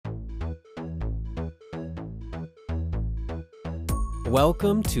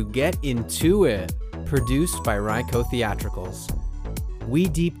Welcome to Get Into It, produced by Ryco Theatricals. We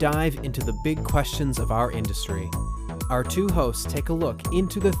deep dive into the big questions of our industry. Our two hosts take a look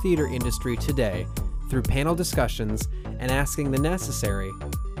into the theater industry today through panel discussions and asking the necessary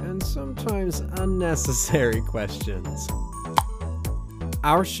and sometimes unnecessary questions.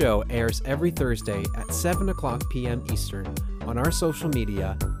 Our show airs every Thursday at 7 o'clock p.m. Eastern on our social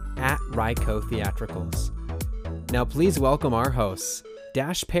media at Ryco Theatricals. Now please welcome our hosts,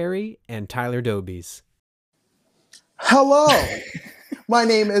 Dash Perry and Tyler Dobies. Hello, my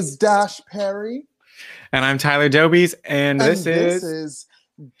name is Dash Perry. And I'm Tyler Dobies, and this is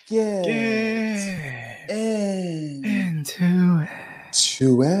Get Into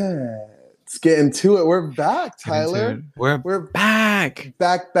It. Let's get into it. We're back, Tyler. We're back.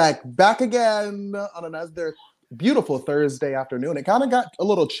 Back again on another beautiful Thursday afternoon. It kind of got a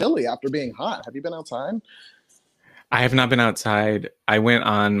little chilly after being hot. Have you been outside? I have not been outside. I went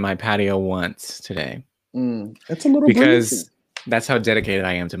on my patio once today. It's a little because breezy. That's how dedicated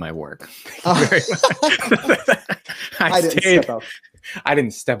I am to my work. I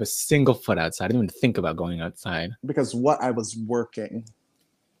didn't step a single foot outside. I didn't even think about going outside. Because I was working.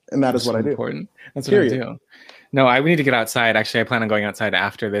 And that is what I do. Important. That's what I do. No, we need to get outside. Actually, I plan on going outside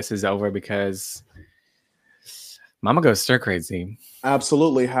after this is over because Mama goes stir crazy.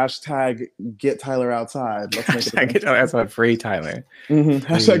 Absolutely. Hashtag get Tyler outside. Let's make it Hashtag get Tyler outside. Free Tyler.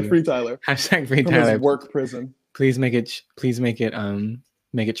 Hashtag free Tyler. Hashtag free From Tyler. his work prison. Please make it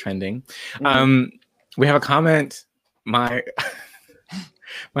trending. We have a comment. My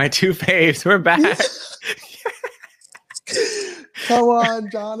two faves, we're back. Come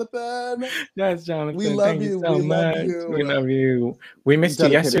on, Jonathan. Yes, Jonathan. We love Thank you. so We much. love you. We love you. We missed you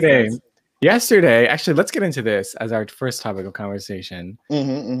yesterday. Yesterday, actually, let's get into this as our first topic of conversation.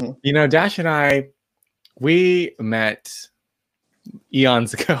 You know, Dash and I, we met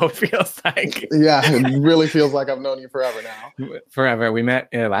eons ago, it feels like. Yeah, it really feels like I've known you forever now. Forever. We met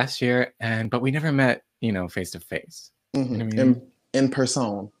last year, but we never met, face to face. You know what I mean? In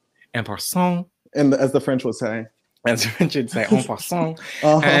person. En person. And as the French would say. As the French would say, en passant.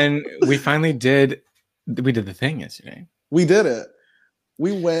 And we finally did the thing yesterday. We did it.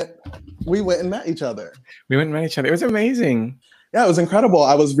 We went and met each other. It was amazing. Yeah, it was incredible.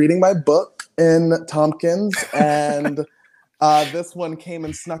 I was reading my book in Tompkins, and this one came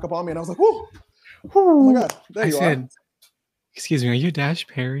and snuck up on me, and I was like, "Whoa! Oh my god, there you are!" "Excuse me, are you Dash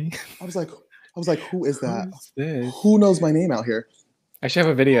Perry?" I was like, "Who is that? Who's this? Who knows my name out here?" I should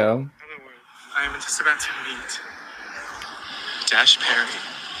have a video. Hello, I am just about to meet Dash Perry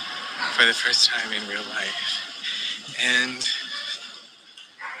for the first time in real life, and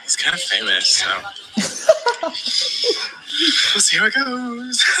he's kind of famous, so we'll see how it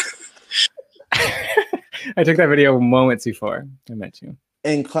goes. I took that video moments before I met you.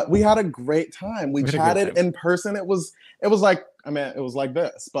 And we had a great time. We chatted in person. It was like, it was like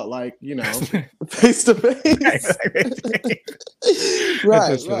this, but like, face to face.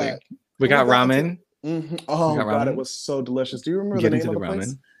 Right. We got ramen. Oh god, it was so delicious. Do you remember the name of the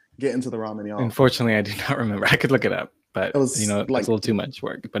place? Get into the ramen, y'all. Unfortunately, I do not remember. I could look it up, but it was, it's a little too much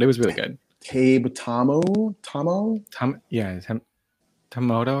work. But it was really good. Tamoto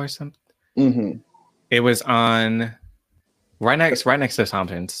or something. It was on right next to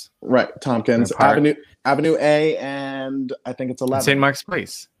Tompkins. Right, Tompkins Avenue A, and I think it's 11. St. Mark's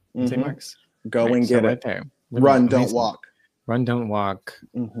Place. St. Mark's. Go and get right it. There. Run, don't walk. Run, don't walk.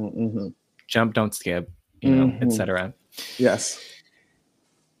 Jump, don't skip. Etc. Yes.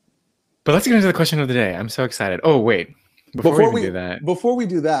 But let's get into the question of the day. I'm so excited. Oh wait, before we do that,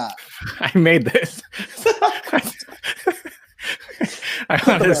 I made this. I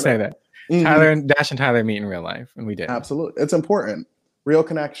wanted to say that. Dash and Tyler meet in real life, and we did. Absolutely. It's important. Real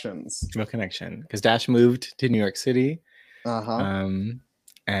connections. Real connection. Because Dash moved to New York City. And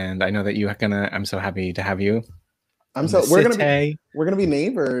I know that I'm so happy to have you. We're gonna be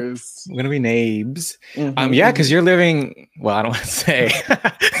neighbors. We're gonna be neighbors. Yeah, because you're living. Well, I don't want to say.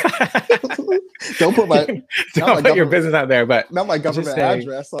 Don't put your business out there, but not my government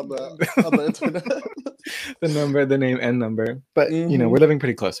address on the internet. The number, the name, and number. But we're living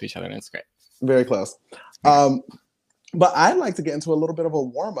pretty close to each other, and it's great. Very close. But I'd like to get into a little bit of a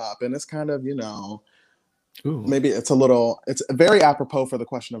warm up, and it's kind of maybe it's very apropos for the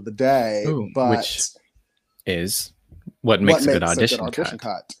question of the day, but which is what makes a good audition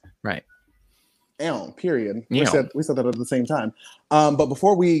cut. Right. Period. We said that at the same time. But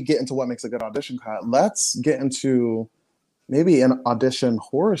before we get into what makes a good audition cut, let's get into maybe an audition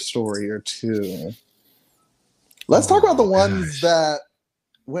horror story or two. Let's talk about the ones that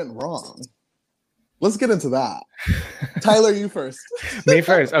went wrong. Let's get into that. Tyler, you first. Me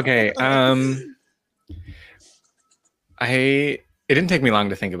first. Okay. It didn't take me long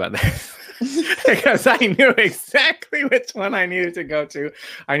to think about this because I knew exactly which one I needed to go to.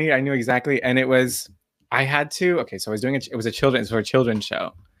 I knew exactly, and it was I had to. Okay, so I was doing it. It was a children's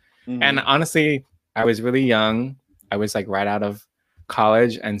show, and honestly, I was really young. I was like right out of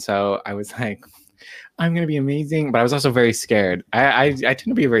college, and so I was like, I'm gonna be amazing, but I was also very scared. I tend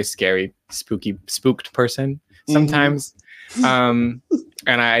to be a very scary, spooked person sometimes.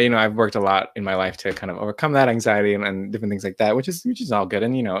 And I've worked a lot in my life to kind of overcome that anxiety and different things like that, which is all good,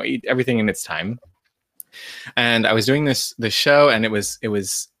 and everything in its time. And I was doing this show, and it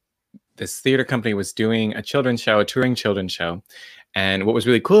was this theater company was doing a children's show, a touring children's show, and what was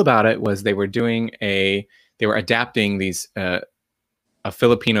really cool about it was they were adapting a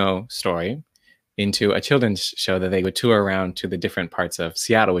Filipino story into a children's show that they would tour around to the different parts of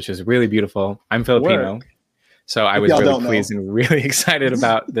Seattle, which was really beautiful. I'm Filipino. So I was really pleased and really excited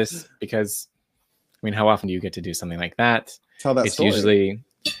about this because, I mean, how often do you get to do something like that? Tell that story.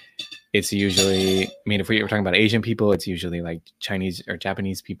 It's usually, I mean, if we were talking about Asian people, it's usually like Chinese or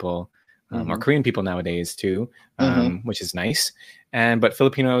Japanese people or Korean people nowadays too, which is nice. But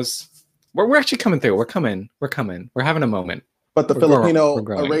Filipinos, we're actually coming through. We're coming. We're having a moment. But the Filipino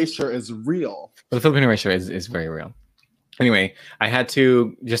erasure is real. But the Filipino erasure is very real. Anyway, I had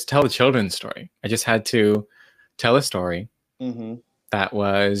to just tell the children's story. I just had to tell a story that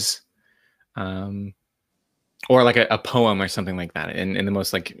was or like a poem or something like that in the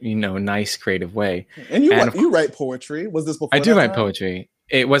most like nice creative way. And you write poetry. Was this before? I do write poetry.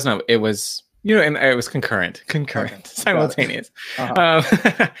 It was and it was concurrent, okay. Simultaneous.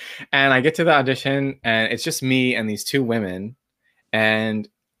 And I get to the audition, and it's just me and these two women, and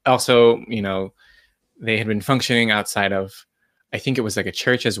also they had been functioning outside of, I think it was like a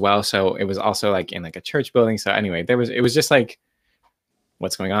church as well. So it was also like in like a church building. So anyway, it was just like,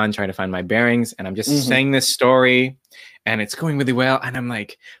 what's going on? Trying to find my bearings. And I'm just saying this story, and it's going really well. And I'm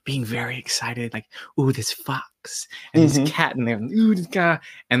like being very excited, like, ooh, this fox and this cat in there. Ooh, this guy.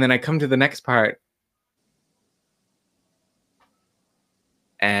 And then I come to the next part,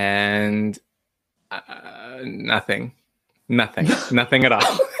 and nothing at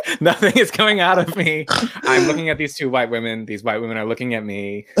all. Nothing is coming out of me. I'm looking at these two white women. These white women are looking at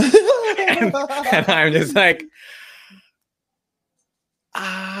me. and I'm just like,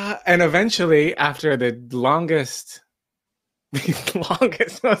 and eventually, after the longest,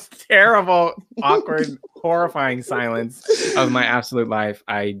 most terrible, awkward, horrifying silence of my absolute life,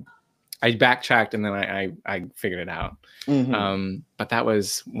 I backtracked, and then I figured it out. But that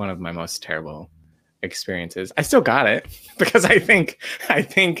was one of my most terrible experiences. I still got it because I think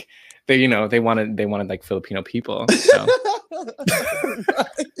they they wanted like Filipino people. So.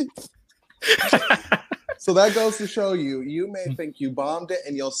 So that goes to show you may think you bombed it,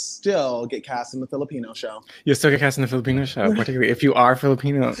 and you'll still get cast in the Filipino show. You'll still get cast in the Filipino show, particularly if you are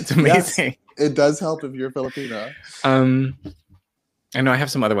Filipino. It's amazing. Yes, it does help if you're Filipino. I know I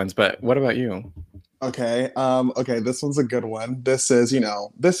have some other ones, but what about you? Okay. Okay, this one's a good one. This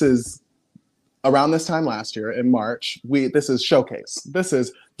is around this time last year in March. This is Showcase. This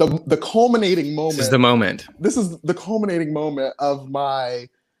is the culminating moment. This is the moment. This is the culminating moment of my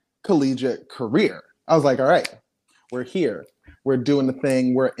collegiate career. I was like, all right, we're here. We're doing the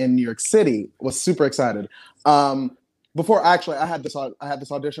thing. We're in New York City. Was super excited. Before actually, I had this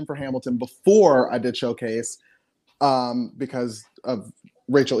audition for Hamilton before I did Showcase, because of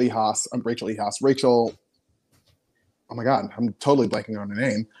Rachel. Oh my God, I'm totally blanking on her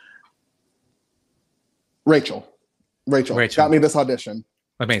name. Rachel got me this audition.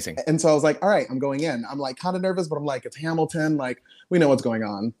 Amazing. And so I was like, all right, I'm going in. I'm like kind of nervous, but I'm like, it's Hamilton. Like, we know what's going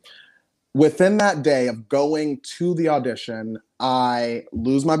on. Within that day of going to the audition, I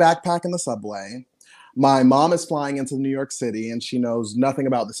lose my backpack in the subway. My mom is flying into New York City, and she knows nothing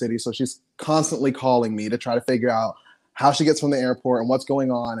about the city. So she's constantly calling me to try to figure out how she gets from the airport and what's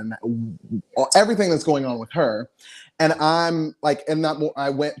going on and everything that's going on with her. And I'm like, I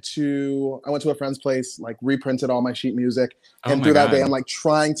went to a friend's place, like reprinted all my sheet music. And through that day, I'm like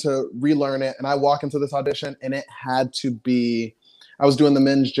trying to relearn it. And I walk into this audition, and it had to be, I was doing the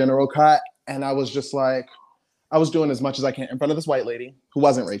men's general cut. And I was just like, I was doing as much as I can in front of this white lady who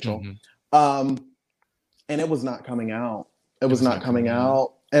wasn't Rachel. And it was not coming out. It was not coming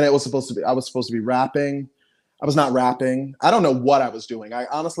out. And I was supposed to be rapping. I was not rapping. I don't know what I was doing. I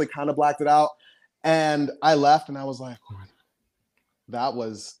honestly kind of blacked it out. And I left, and I was like, that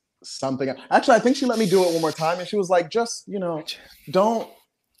was something. Actually, I think she let me do it one more time. And she was like, just, don't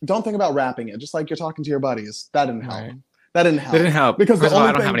think about rapping it. Just like you're talking to your buddies. That didn't help. Right. That didn't help. That didn't help. Because First of all,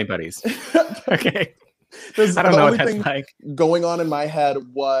 I don't have any buddies. Okay. I don't know what that's like. Going on in my head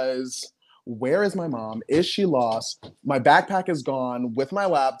was, where is my mom? Is she lost? My backpack is gone with my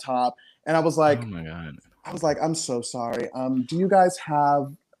laptop. And I was like, oh my God. I was like, I'm so sorry. Do you guys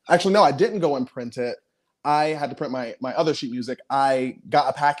have, actually, no, I didn't go and print it. I had to print my other sheet music. I got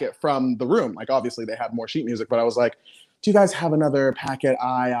a packet from the room. Like, obviously they had more sheet music, but I was like, do you guys have another packet?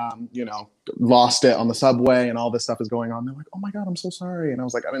 I, lost it on the subway and all this stuff is going on. They're like, oh my God, I'm so sorry. And I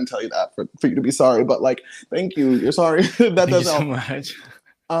was like, I didn't tell you that for you to be sorry, but like, thank you. You're sorry. That does help. Thank you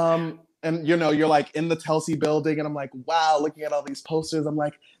so much. And you're like in the Telsey building and I'm like, wow, looking at all these posters. I'm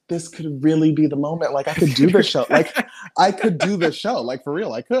like, this could really be the moment. Like I could do this show. Like I could do this show. Like for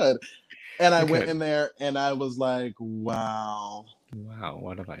real, I could. And I went in there and I was like, wow. Wow,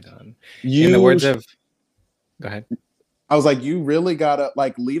 what have I done? In the words of, go ahead. I was like, you really gotta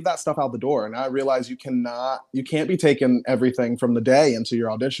like leave that stuff out the door. And I realized you can't be taking everything from the day into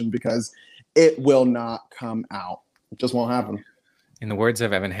your audition because it will not come out. It just won't happen. In the words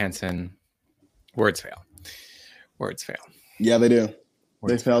of Evan Hansen, words fail. Words fail. Yeah, they do.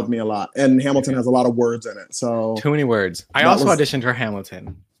 They failed me a lot. And Hamilton has a lot of words in it. So too many words. I also auditioned for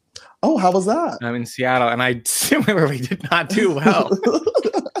Hamilton. Oh, how was that? I'm in Seattle and I similarly did not do well.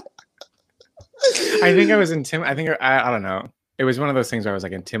 I think I was intimidated. I don't know. It was one of those things where I was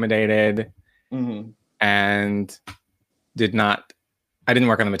like intimidated and I didn't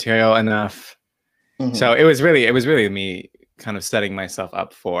work on the material enough. So it was really me kind of setting myself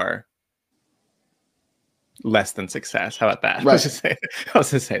up for less than success. How about that? Right.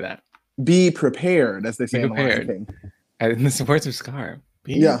 Let's just say that. Be prepared, as they say. Be prepared. In the words of Scar.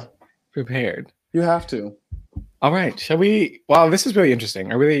 Be prepared. You have to. All right. Shall we? Wow, this is really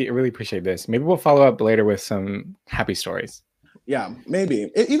interesting. I really appreciate this. Maybe we'll follow up later with some happy stories. Yeah,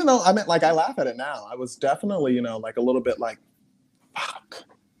 maybe. Even though I I laugh at it now. I was definitely, like a little bit like, fuck.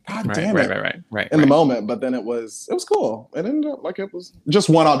 God damn it. Right. In the moment, but then it was cool. It ended up like it was just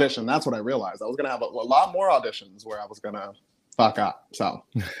one audition. That's what I realized. I was gonna have a lot more auditions where I was gonna fuck up. So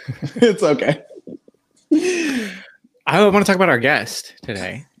it's okay. I want to talk about our guest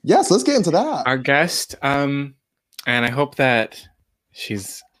today. Yes, let's get into that. Our guest, and I hope that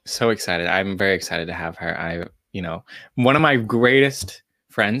she's so excited. I'm very excited to have her. One of my greatest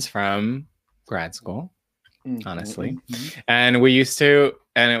friends from grad school, honestly. And we used to,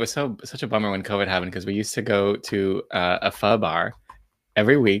 and it was such a bummer when COVID happened because we used to go to a pho bar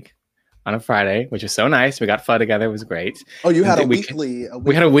every week on a Friday, which was so nice. We got pho together. It was great. Oh, you had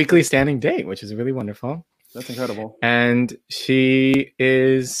we had a weekly standing date, which is really wonderful. That's incredible. And she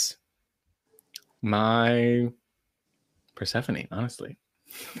is my Persephone, honestly.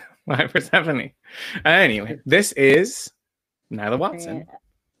 My Persephone. Anyway, this is Nyla Watson.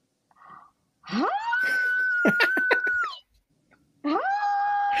 Hi.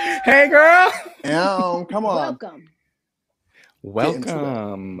 Hi. Hey, girl. Come on.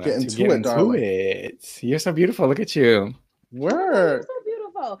 Welcome. Get into it. You're so beautiful. Look at you. Word. So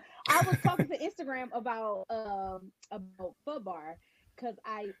beautiful. I was talking to Instagram about pho bar because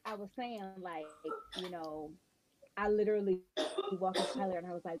I was saying like, I literally walked up to Tyler and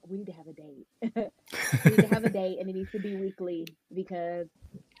I was like, we need to have a date. We need to have a date and it needs to be weekly because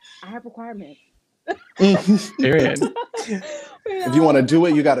I have requirements. Period. If you want to do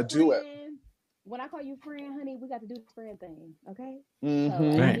it, you got to do it. When I call you friend, honey, we got to do the friend thing, okay?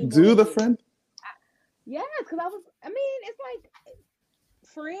 Right. Do the friend. Yes, because it's like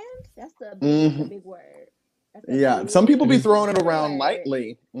friend. That's a big word. Some people be throwing it around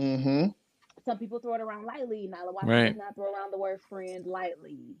lightly. Some people throw it around lightly. Nyla Watson does not throw around the word friend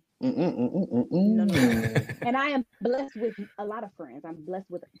lightly. No. And I am blessed with a lot of friends. I'm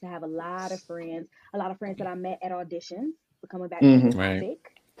blessed to have a lot of friends that I met at auditions. Coming back to the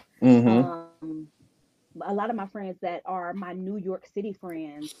topic. A lot of my friends that are my New York City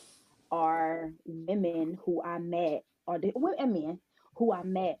friends are women who I met, and men who I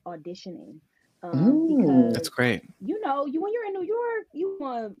met auditioning. Because that's great. When you're in New York, you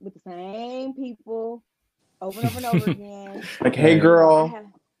want with the same people over and over and over again. Like, hey, girl.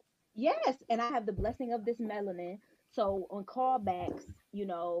 Yes, and I have the blessing of this melanin. So on callbacks,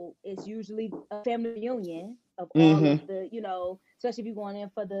 it's usually a family reunion of all of the, especially if you're going in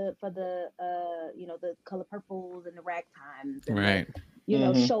for the the color purples and the ragtimes and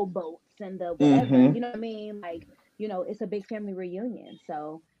the showboats and the whatever. You know what I mean? Like, it's a big family reunion.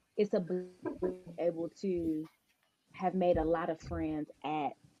 So it's able to have made a lot of friends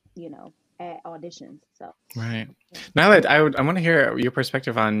at auditions. So now that I want to hear your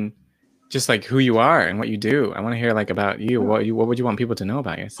perspective on just like who you are and what you do. I want to hear like about you. What would you want people to know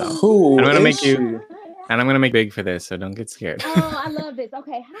about yourself? Who I want to is make she? you. And I'm gonna make big for this, so don't get scared. Oh, I love this.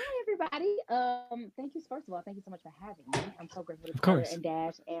 Okay, hi everybody. Thank you. First of all, thank you so much for having me. I'm so grateful to Tyler and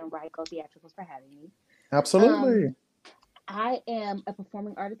Dash and Ryco Theatricals for having me. Absolutely. I am a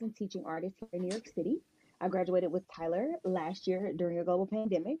performing artist and teaching artist here in New York City. I graduated with Tyler last year during a global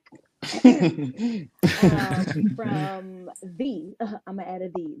pandemic. From I'm gonna add a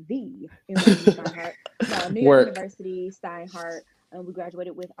the University Steinhardt. No, New York University Steinhardt. We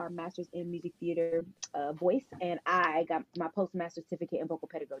graduated with our master's in music theater voice, and I got my postmaster certificate in vocal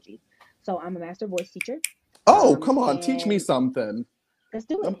pedagogy. So I'm a master voice teacher. Oh, come on, teach me something. Let's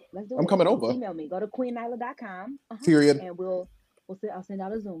do it. Let's do it. I'm coming over. Email me. Go to queennyla.com. Period. And I'll send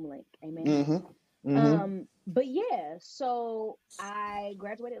out a Zoom link. Amen. Mm-hmm. But yeah, so I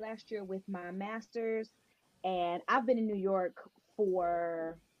graduated last year with my master's, and I've been in New York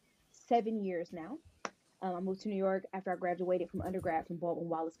for 7 years now. I moved to New York after I graduated from undergrad from Baldwin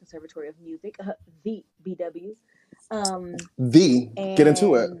Wallace Conservatory of Music, the BW. Get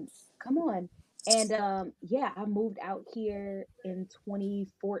into it. Come on. And yeah, I moved out here in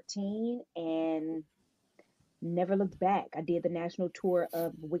 2014 and never looked back. I did the national tour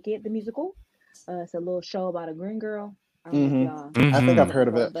of Wicked the musical. It's a little show about a green girl. I don't know if y'all. I think I've heard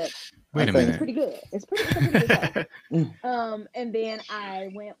of it. But Wait a minute. It's pretty good. It's a pretty good show. And then I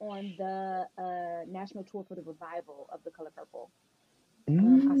went on the national tour for the revival of The Color Purple. I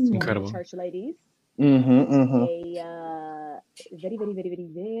swung Incredible. the Church Ladies. A very, very, very, very,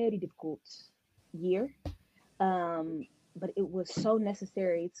 very difficult year. But it was so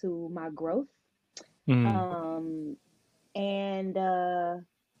necessary to my growth.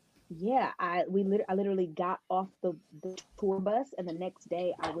 Yeah, I literally got off the tour bus, and the next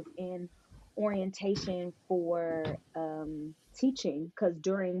day I was in orientation for teaching, because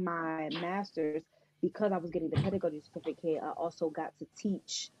during my master's, because I was getting the pedagogy certificate, I also got to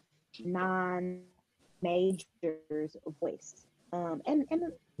teach non-majors voice, and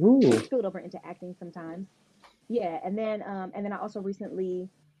spilled over into acting sometimes. Yeah, and then I also recently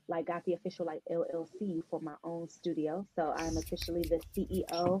got the official LLC for my own studio. So I'm officially the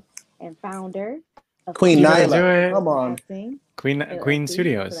CEO and founder of Queen Nyla. Come on. Queen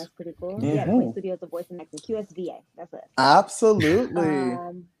Studios. So that's pretty cool. Yeah, Queen Studios of Voice and Acting, QSVA. That's it. Absolutely.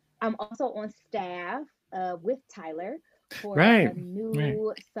 I'm also on staff with Tyler for a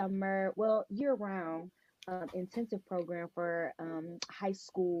new summer, year-round intensive program for high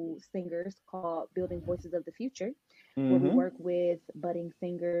school singers called Building Voices of the Future, where we work with budding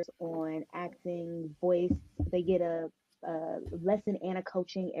singers on acting, voice. They get a lesson and a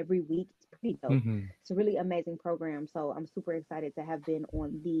coaching every week. It's pretty dope. It's a really amazing program. So I'm super excited to have been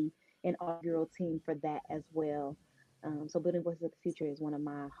on the inaugural team for that as well. So Building Voices of the Future is one of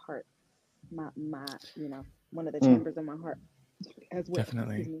my heart, my one of the chambers of my heart as well.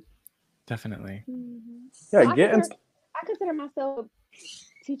 Definitely. Yeah, I consider myself a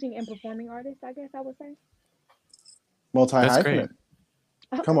teaching and performing artist, I guess I would say. Multi-hyphenate.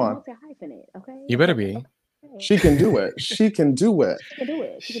 Come on. Multi-hyphenate, okay? You better be. She can do it. She can do it.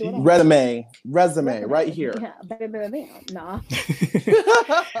 Resume right here. Nah.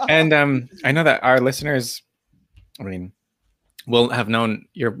 And I know that our listeners, will have known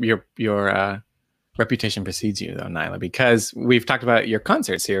your reputation precedes you, though, Nyla, because we've talked about your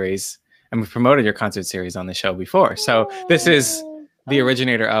concert series and we've promoted your concert series on the show before. So this is the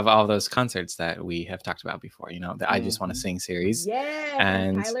originator of all those concerts that we have talked about before, the I Just Want to Sing series. Yeah,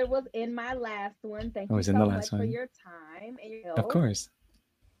 and Tyler was in my last one. Thank you so much for your time and your help. Of course.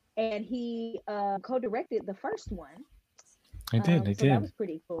 And he co-directed the first one. I did. That was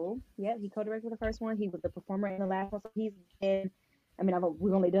pretty cool. Yeah, he co-directed the first one. He was the performer in the last one. So he's been,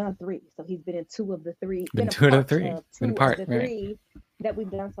 we've only done 3. So he's been in 2 of the 3. Been two of the three that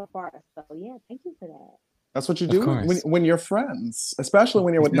we've done so far. So yeah, thank you for that. That's what you do when you're friends, especially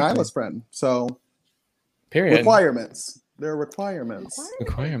when you're with Nyla's friend. So, period. Requirements. There are requirements.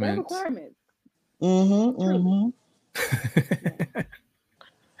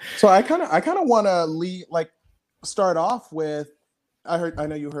 So I kind of want to start off with. I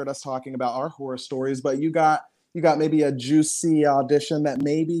know you heard us talking about our horror stories, but you got maybe a juicy audition that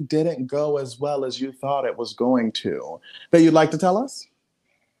maybe didn't go as well as you thought it was going to, that you'd like to tell us.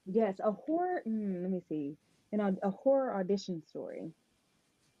 Yes, a horror. Let me see. A horror audition story.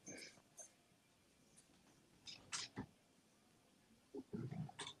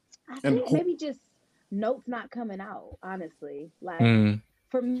 I think maybe just notes not coming out. Honestly,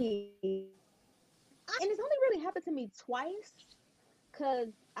 for me, and it's only really happened to me twice, because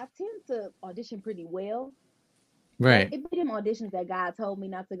I tend to audition pretty well. Right. It be them auditions that God told me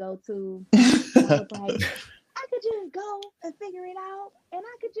not to go to. I was like, I could just go and figure it out, and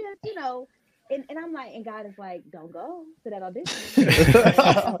I could just, and I'm like, and God is like, don't go to that audition. I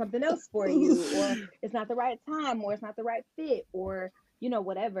got something else for you, or it's not the right time, or it's not the right fit, or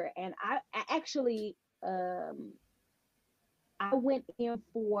whatever. And I actually I went in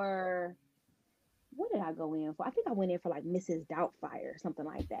for, what did I go in for? I think I went in for like Mrs. Doubtfire, something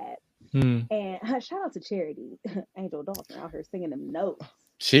like that. And shout out to Charity, Angel Dawson out here singing them notes.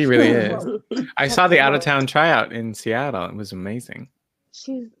 She really is. I saw the out of town tryout in Seattle. It was amazing.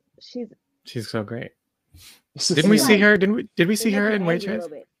 She's so great. Didn't we see her? Did we see her in Waitress?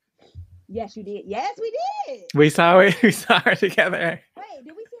 Yes, you did. Yes, we did. We saw her together. Wait,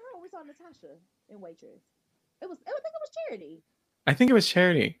 did we see her or we saw Natasha in Waitress? I think it was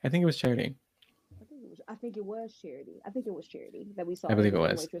Charity. I think it was Charity. I think it was Charity that we saw. I believe it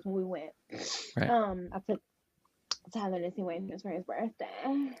was Waitress when we went. Right. I took Tyler to see Waitress for his birthday.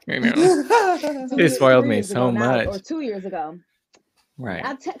 It spoiled me so much. Or 2 years ago. Right.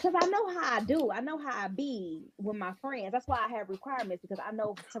 Because I know how I do. I know how I be with my friends. That's why I have requirements, because I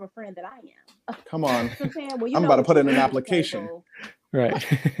know the type of friend that I am. Come on. You know I'm saying? Well, I'm about to put in an application. Right.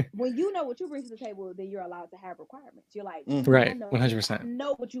 When you know what you bring to the table, then you're allowed to have requirements. You're like, right, 100%. I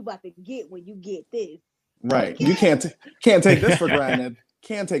know what you about to get when you get this. Right. You can't take this for granted.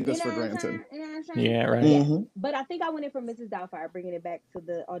 Can't take this for granted. You know what I'm saying? Yeah, right. Mm-hmm. But I think I went in for Mrs. Doubtfire, bringing it back to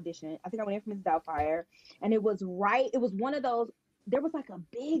the audition. I think I went in for Mrs. Doubtfire, and it was one of those. There was like a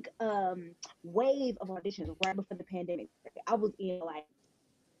big wave of auditions right before the pandemic. I was in like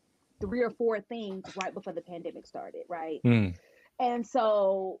 3 or 4 things right before the pandemic started, right? And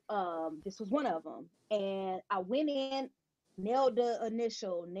so this was one of them. And I went in, nailed and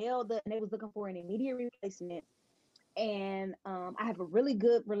they was looking for an immediate replacement. And I have a really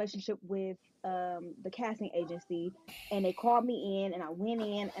good relationship with the casting agency, and they called me in, and I went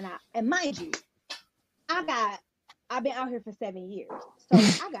in, and mind you, I've been out here for 7 years, so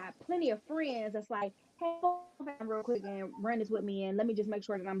I got plenty of friends that's like, hey, real quick and run this with me, and let me just make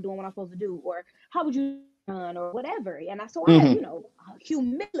sure that I'm doing what I'm supposed to do, or how would you run, or whatever. And I have,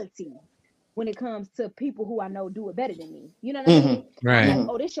 humility when it comes to people who I know do it better than me. You know what I mean? Right. Like,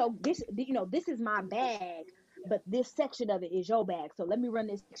 oh, this is my bag, but this section of it is your bag. So let me run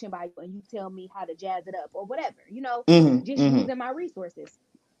this section by you, and you tell me how to jazz it up or whatever. Just using my resources.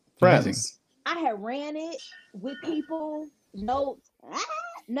 Friends. I had ran it with people, notes,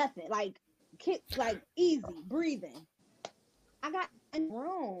 nothing, like easy breathing. I got in the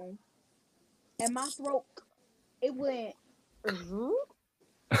room, and my throat, it went, and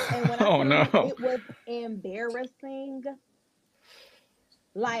when it was embarrassing.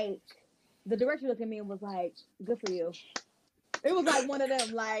 Like, the director looked at me and was like, "Good for you." It was like one of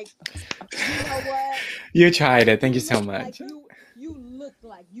them, like, you know what? You tried it. Thank you so much. Like you looked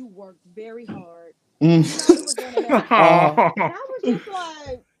like you worked very hard. Mm. And I was just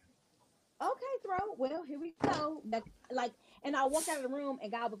like, okay, throat. Well, here we go. And I walked out of the room,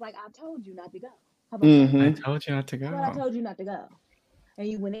 and God was like, "I told you not to go." I told you not to go. Well, I told you not to go, and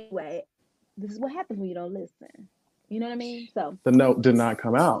you went anyway. This is what happens when you don't listen. You know what I mean? So the note did not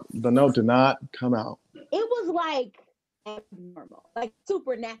come out. It was like abnormal, like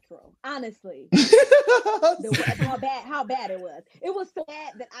supernatural, honestly. how bad it was. It was so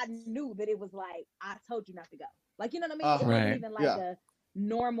bad that I knew that it was like, I told you not to go. Like, you know what I mean? It wasn't even like a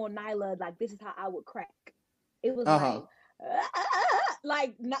normal Nyla, like, this is how I would crack. It was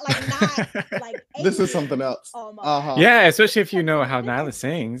like not this is something else. Yeah, especially if you know how Nyla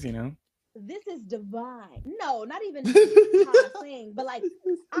sings, This is divine. No, not even how I sing, but like,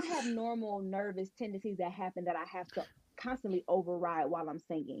 I have normal nervous tendencies that happen that I have to constantly override while I'm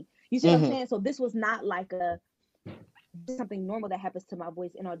singing. You see what I'm saying? So this was not like something normal that happens to my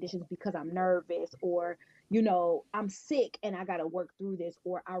voice in auditions because I'm nervous, or I'm sick and I gotta work through this,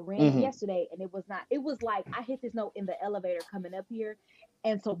 or I ran yesterday and it was like I hit this note in the elevator coming up here,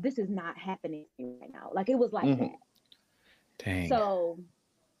 and so this is not happening right now. Like, it was like that. Dang. So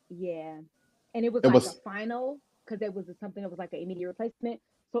yeah, and it was a final, because there was something that was like an immediate replacement.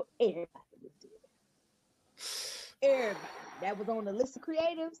 So everybody was doing it. Everybody that was on the list of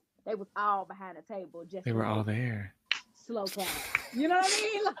creatives, they was all behind the table. They were all there. Slow clap. You know what I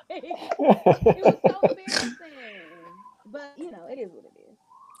mean? Like, it was so embarrassing. But it is what it is.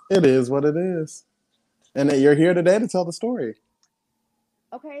 It is what it is. And you're here today to tell the story.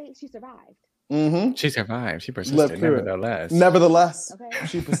 Okay, she survived. She survived. She persisted. Nevertheless, okay.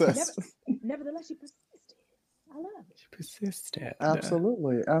 She persisted. Nevertheless, she persisted. I love it. She persisted.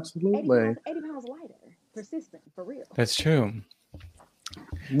 Absolutely. 80 pounds lighter. Persistent, for real. That's true.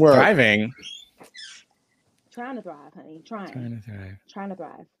 We're thriving. Trying to thrive, honey. Trying to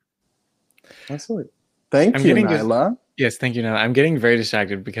thrive. Absolutely. Thank you, Nyla. Yes, thank you, Nyla. I'm getting very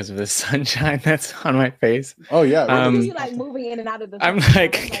distracted because of the sunshine that's on my face. Oh yeah. You like moving in and out of the I'm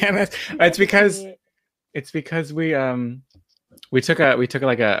like, Kenneth. It's because we took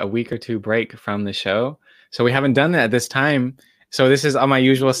like a week or two break from the show, so we haven't done that at this time. So this is on my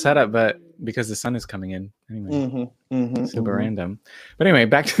usual setup, but because the sun is coming in anyway, super random. But anyway,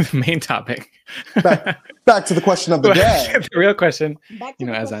 back to the main topic. back to the question of the day. The real question. Back to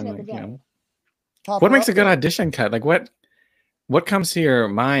the as question I'm of the like, day. what makes a good audition cut? Like what comes to your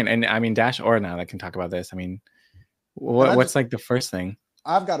mind? And I mean, Dash or Nyla can talk about this. I mean, what's like the first thing?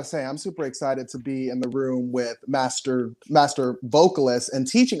 I've got to say, I'm super excited to be in the room with master vocalists and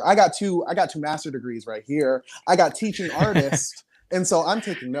teaching. I got two master degrees right here. I got teaching artist, and so I'm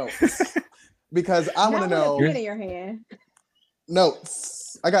taking notes because I want to know. Pen in your hand.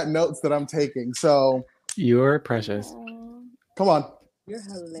 Notes. I got notes that I'm taking. So you're precious. Come on. You're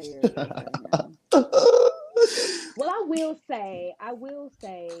hilarious. Well, I will say. I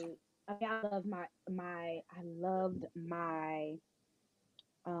loved my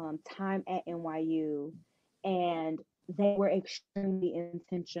time at NYU, and they were extremely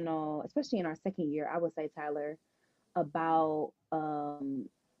intentional, especially in our second year, I would say, Tyler, about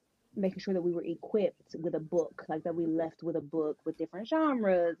making sure that we were equipped with a book, like that we left with a book with different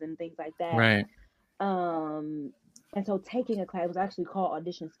genres and things like that. Right. And so taking a class was actually called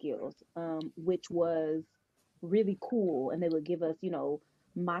Audition Skills, which was really cool. And they would give us,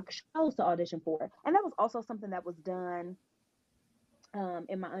 mock shows to audition for. And that was also something that was done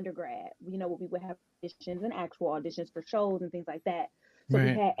in my undergrad. We would have auditions and actual auditions for shows and things like that. So we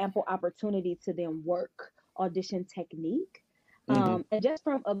had ample opportunity to then work audition technique. And just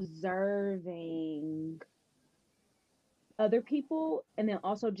from observing other people, and then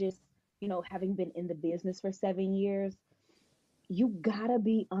also just, having been in the business for 7 years, you gotta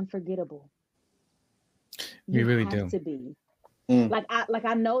be unforgettable. You really do. To be. Like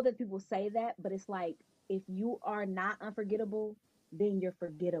I know that people say that, but it's like, if you are not unforgettable, then you're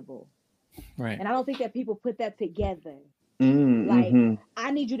forgettable. Right. And I don't think that people put that together.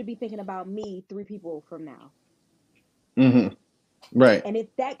 I need you to be thinking about me 3 people from now. Right. And if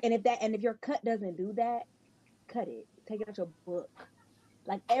your cut doesn't do that, cut it. Take it out your book.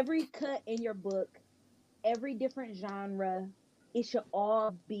 Like every cut in your book, every different genre, it should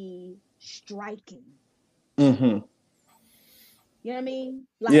all be striking. You know what I mean?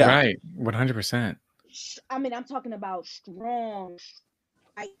 Like, yeah. Right. 100%. I mean, I'm talking about strong,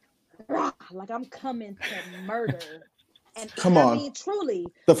 like I'm coming to murder. And come on. I mean, truly.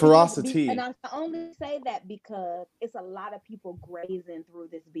 The ferocity. And I only say that because it's a lot of people grazing through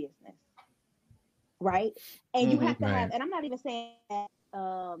this business. Right? And you have to have, and I'm not even saying that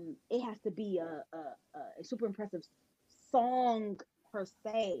it has to be a super impressive song per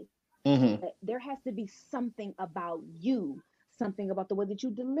se. But there has to be something about you, something about the way that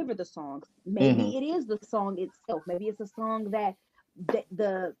you deliver the songs. Maybe it is the song itself. Maybe it's a song that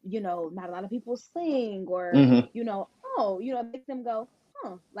the not a lot of people sing, or makes them go,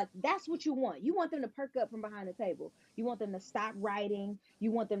 like that's what you want. You want them to perk up from behind the table. You want them to stop writing.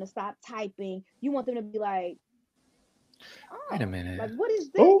 You want them to stop typing. You want them to be like, wait a minute, like what is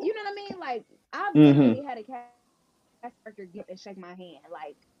this? You know what I mean? Like I've literally had a cast director get and shake my hand,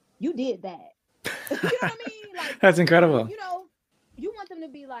 like you did that. You know what I mean? Like that's incredible. You want them to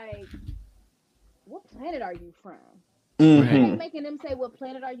be like, what planet are you from? Right. Making them say, what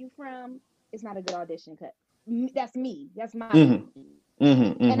planet are you from? It's not a good audition cut. That's me. That's my And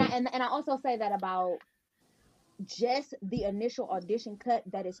I also say that about just the initial audition cut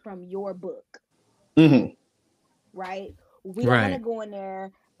that is from your book. Right? We don't want to go in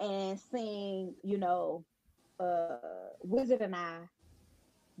there and sing, Wizard and I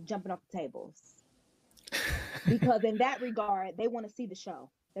jumping off the tables. Because in that regard, they want to see the show.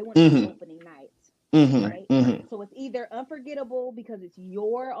 They want to see the opening night. Right? So it's either unforgettable because it's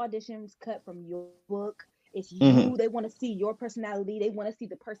your auditions cut from your book. It's you. They want to see your personality. They want to see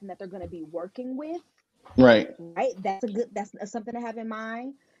the person that they're going to be working with. Right. That's something to have in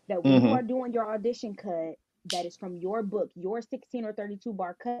mind, that when you are doing your audition cut that is from your book, your 16 or 32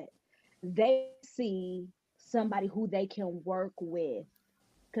 bar cut, they see somebody who they can work with,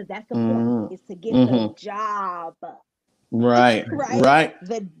 because that's the point, is to get the job. Right.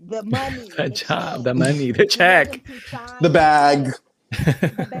 The money. The job, the money, the check, the bag.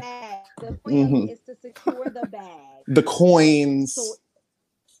 The bag. The point is to secure the bag. The coins. So,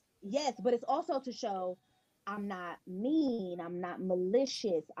 yes, but it's also to show I'm not mean, I'm not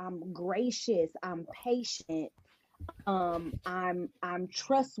malicious, I'm gracious, I'm patient, I'm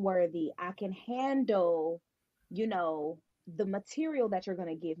trustworthy, I can handle, the material that you're going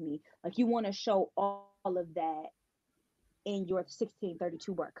to give me, like you want to show all of that in your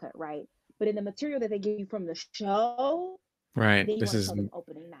 1632 bar cut, right? But in the material that they give you from the show, right, then you this want to is show them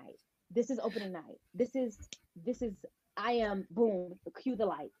opening night. This is opening night. This is I am boom, cue the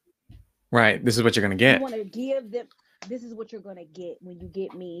light. right. This is what you're gonna get. You want to give them. This is what you're gonna get when you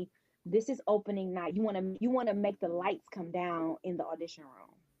get me. This is opening night. You want to make the lights come down in the audition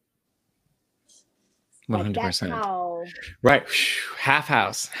room. 100%. That's how. Right. Half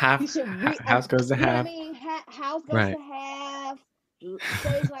house. Half house goes to you half. know what I mean? House goes Right. to half.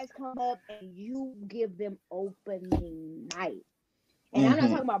 Stage lights come up, and you give them opening night. And I'm not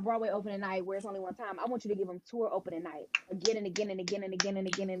talking about Broadway opening night where it's only one time. I want you to give them tour opening night again and again and again and again and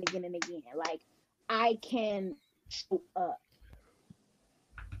again and again and again. Like, I can show up.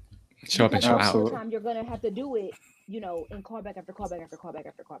 Show up and show All out. the time you're gonna have to do it, you know, in callback after callback after callback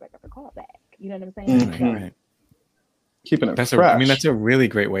after callback after callback. You know what I'm saying? So, Right. Keeping it That's fresh. that's a really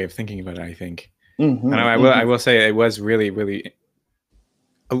great way of thinking about it, I think. And I will say it was really, really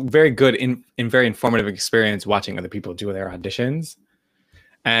a very good in very informative experience watching other people do their auditions.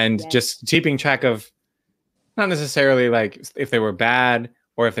 And just keeping track of not necessarily like if they were bad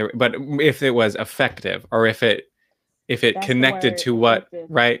or if they were, but if it was effective or if it connected to what,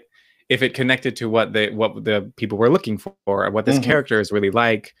 right? If it connected to what the people were looking for or what this character is really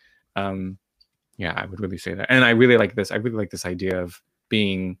like. Yeah, I would really say that. And I really like this. I really like this idea of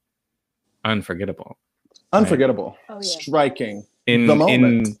being unforgettable. Unforgettable. Right? Oh, yeah. Striking. In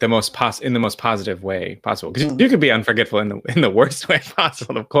the most positive way possible, because you could be unforgettable in the worst way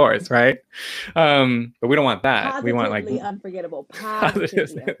possible, of course, right? But we don't want that. We want like unforgettable,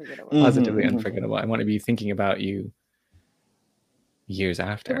 positively unforgettable. I want to be thinking about you years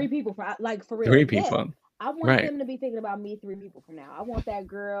after. 3 people for real. 3 people. Yeah. I want them to be thinking about me 3 people from now. I want that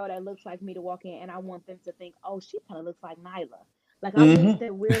girl that looks like me to walk in, and I want them to think, oh, she kind of looks like Nyla. Like, I want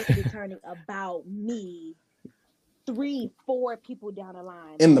the wheels to be turning about me 3, 4 people down the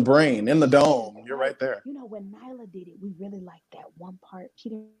line. In the brain, in the dome. You're right there. You know, when Nyla did it, we really liked that one part. She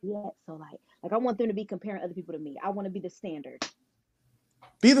didn't yet. So like I want them to be comparing other people to me. I want to be the standard.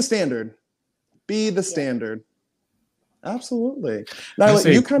 Be the standard. Be the standard. Absolutely. Now,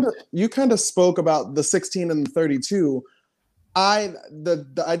 you kind of spoke about the 16 and the 32.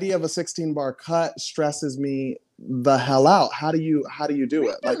 The idea of a 16 bar cut stresses me the hell out. How do you do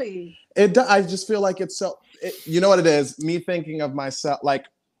it? Really? Like, I just feel like it's so. You know what it is? Me thinking of myself, like,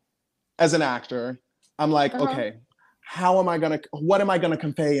 as an actor, I'm like, okay, what am I gonna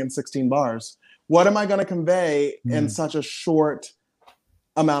convey in 16 bars? What am I gonna convey in such a short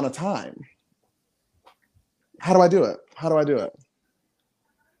amount of time? How do I do it?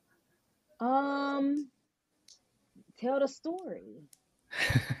 Tell the story.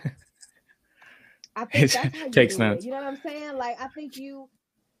 I think that's how you takes do notes. it. You know what I'm saying? Like, I think you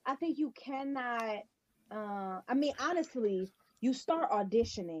cannot. I mean, honestly, you start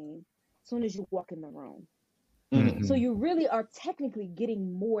auditioning as soon as you walk in the room. So you really are technically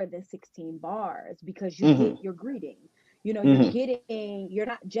getting more than 16 bars because you get your greeting. You know, you're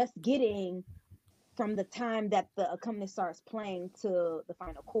not just getting from the time that the accompanist starts playing to the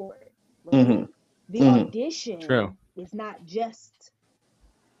final chord. Right? The audition is not just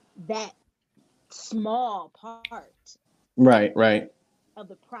that small part. Right. Of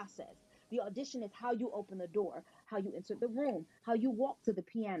the process. The audition is how you open the door, how you enter the room, how you walk to the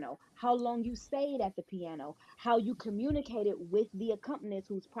piano, how long you stayed at the piano, how you communicated with the accompanist,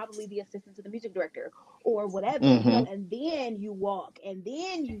 who's probably the assistant to the music director or whatever. You know, and then you walk, and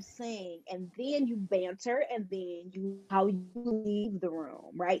then you sing, and then you banter, and then how you leave the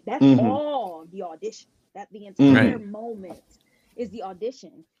room, right? That's all the audition. That the entire moment is the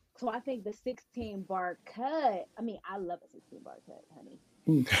audition. So I think the 16 bar cut, I mean, I love a 16 bar cut, honey.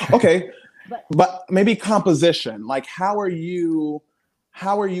 Okay. but maybe composition. Like, how are you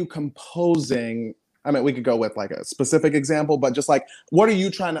composing? I mean, we could go with like a specific example, but just like, what are you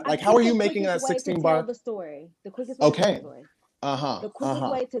trying to, like, how are you making that 16 bar? Tell the story. The quickest way to tell the story. The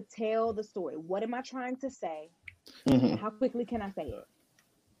quickest way to tell the story. What am I trying to say? And how quickly can I say it?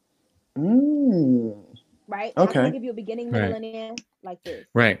 Right? Okay. I'm gonna give you a beginning, middle, and end like this.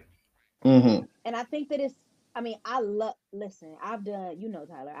 Right. And I think that listen, I've done, you know,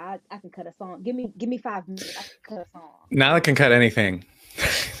 Tyler, I can cut a song. Give me 5 minutes, I can cut a song. Now I can cut anything.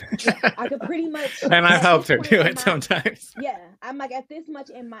 I could pretty much. And I've helped her do it sometimes. Yeah. I'm like, at this point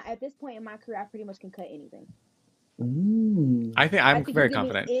in my career, I pretty much can cut anything. I think I'm very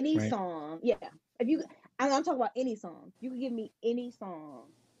confident. Any song. Yeah. I'm talking about any song. You could give me any song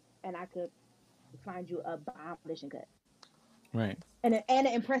and I could find you a audition cut. Right. And an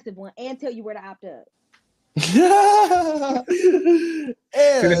impressive one, and tell you where to opt up. See,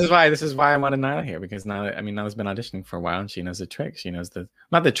 this is why I wanted Nala here, because Nala, I mean, Nala's been auditioning for a while, and she knows the tricks. She knows the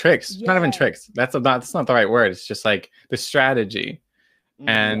not the tricks, not even tricks. That's not the right word. It's just like the strategy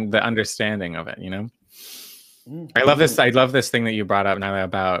and the understanding of it. You know, I love this. I love this thing that you brought up, Nala,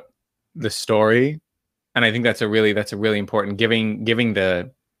 about the story, and I think that's a really important giving the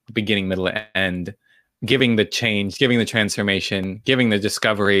beginning, middle, end, giving the change, giving the transformation, giving the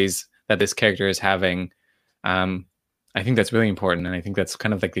discoveries that this character is having. I think that's really important, and I think that's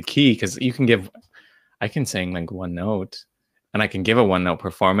kind of like the key, because I can sing like one note, and I can give a one note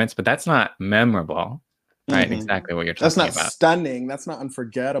performance, but that's not memorable, right? Exactly what you're talking about. That's not stunning. That's not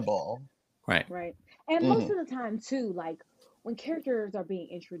unforgettable. Right. And most of the time too, like when characters are being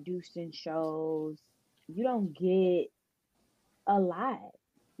introduced in shows, you don't get a lot.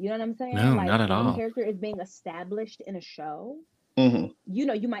 You know what I'm saying? No, like, not at all. When a character is being established in a show, you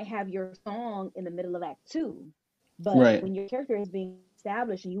know, you might have your song in the middle of Act 2, but when your character is being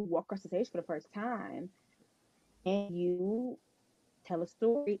established and you walk across the stage for the first time and you tell a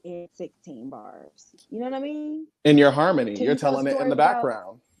story in 16 bars, you know what I mean? In your harmony, you're telling it in the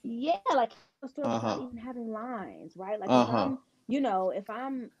background. Like a story without even having lines, right? Like if I'm, you know,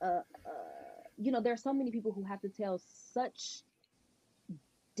 you know, there's so many people who have to tell such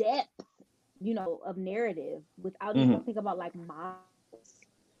depth, you know, of narrative without even think about like miles.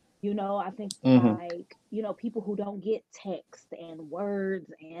 You know, I think like, you know, people who don't get text and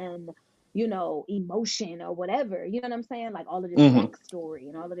words and, you know, emotion or whatever, you know what I'm saying? Like all of this backstory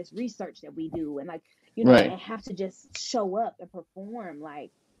and all of this research that we do, and like, you know, and have to just show up and perform.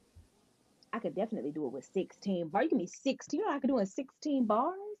 Like, I could definitely do it with 16 bars. You give me 16, you know what I could do in 16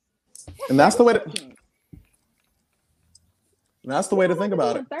 bars? And that's the way to think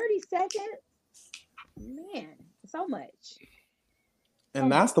about it. 30 seconds? Man, so much. And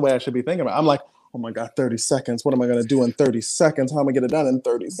that's the way I should be thinking about it. I'm like, oh my God, 30 seconds. What am I going to do in 30 seconds? How am I going to get it done in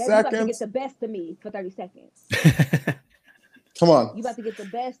 30 seconds? You about to get the best of me for 30 seconds. Come on. You about to get the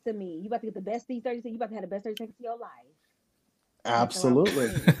best of me. You about to get the best of these 30 seconds. You about to have the best 30 seconds of your life.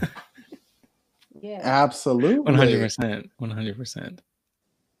 Absolutely. Yeah. Absolutely. 100%. 100%.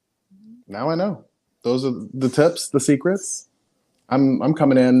 Now I know. Those are the tips, the secrets. I'm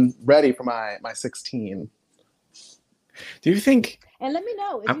coming in ready for my 16. Do you think? And let me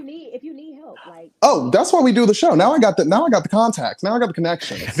know if you need help. Like, oh, that's why we do the show. Now I got the contacts. Now I got the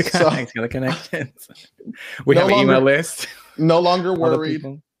connections. The connections. We have an email list. No longer worried.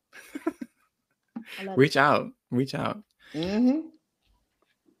 Reach out. And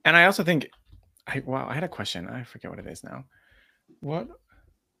I also think, I had a question. I forget what it is now. What?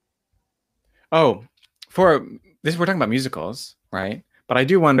 Oh, for this, we're talking about musicals, right? But I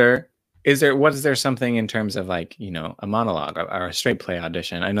do wonder, is there something in terms of like, you know, a monologue or a straight play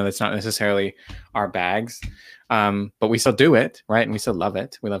audition? I know that's not necessarily our bags, but we still do it, right? And we still love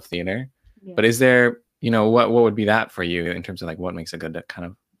it. We love theater. Yeah. But is there, you know, what would be that for you in terms of like what makes a good kind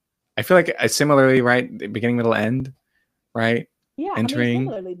of? I feel like similarly, right? Beginning, middle, end, right? Yeah, entering. I mean,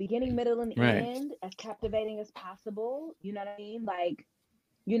 similarly, beginning, middle, and end, as captivating as possible. You know what I mean? Like,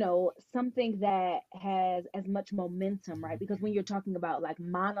 you know, something that has as much momentum, right? Because when you're talking about like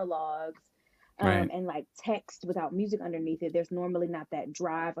monologues and like text without music underneath it, there's normally not that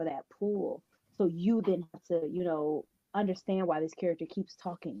drive or that pull. So you then have to, you know, understand why this character keeps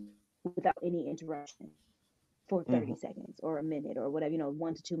talking without any interruption for 30 seconds or a minute or whatever, you know,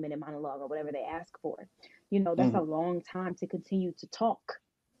 1 to 2 minute monologue or whatever they ask for. You know, that's a long time to continue to talk.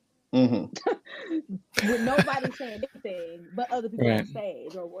 With nobody saying anything but other people on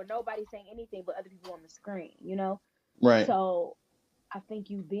stage, or nobody saying anything but other people on the screen, you know? Right. So I think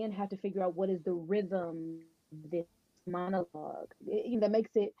you then have to figure out what is the rhythm of this monologue that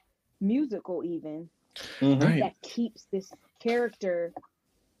makes it musical even, that keeps this character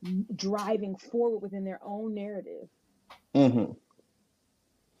driving forward within their own narrative. And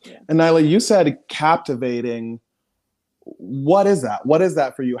Nyla, you said captivating. What is that? What is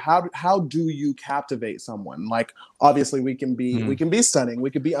that for you? How do you captivate someone? Like, obviously we can be stunning, we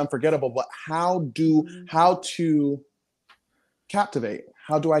could be unforgettable, but how to captivate?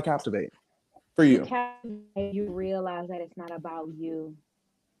 How do I captivate for you? You realize that it's not about you.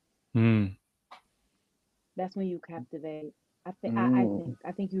 That's when you captivate. I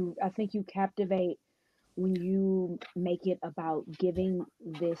think you captivate when you make it about giving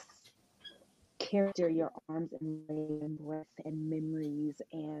this character your arms and legs and breath and memories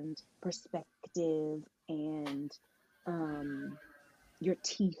and perspective and your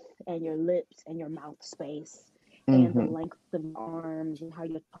teeth and your lips and your mouth space and the length of your arms and how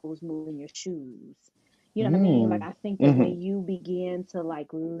your toes move in your shoes. You know what I mean? Like, I think that when you begin to like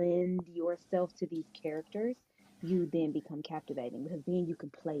lend yourself to these characters, you then become captivating because then you can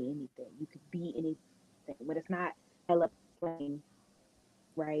play anything. You could be anything, but it's not Ella playing,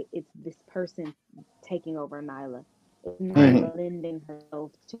 right? It's this person taking over Nyla. It's Nyla lending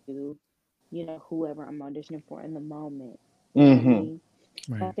herself to, you know, whoever I'm auditioning for in the moment. You know what I mean?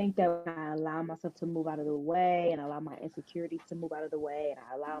 Right. I think that when I allow myself to move out of the way and allow my insecurities to move out of the way and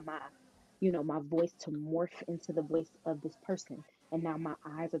I allow my, you know, my voice to morph into the voice of this person. And now my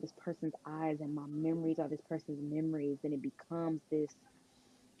eyes are this person's eyes and my memories are this person's memories. And it becomes this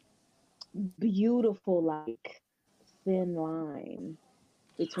beautiful, like, thin line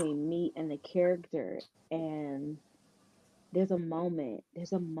between me and the character. And there's a moment,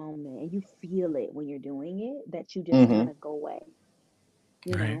 and you feel it when you're doing it that you just kind of go away,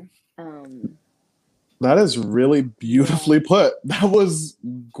 you know? That is really beautifully put. That was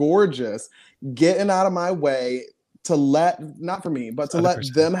gorgeous. Getting out of my way to not for me, but to let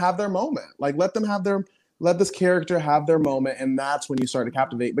them have their moment. Like, let this character have their moment. And that's when you start to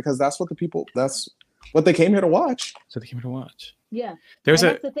captivate, because that's what they came here to watch. So they came here to watch. Yeah. That's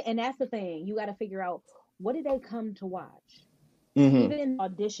the thing. You got to figure out, what did they come to watch? Even in the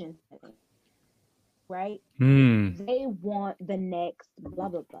audition, right? They want the next blah,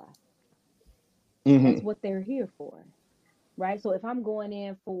 blah, blah. That's what they're here for, right? So if I'm going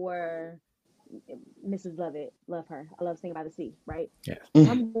in for Mrs. Lovett, love her. I love Singing by the Sea, right? Yeah.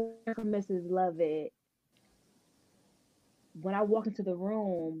 I'm going for Mrs. Lovett. When I walk into the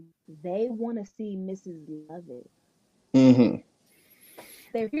room, they want to see Mrs. Lovett.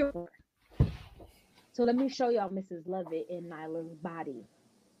 They're here for her. So let me show y'all Mrs. Lovett in Nyla's body.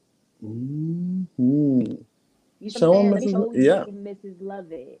 You show them Let me show yeah. you Mrs.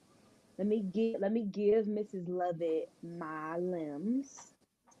 Lovett. Let me give Mrs. Lovett my limbs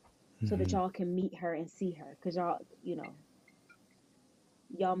so that y'all can meet her and see her. Because y'all, you know,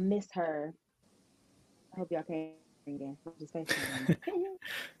 y'all miss her. I hope y'all can't again. Just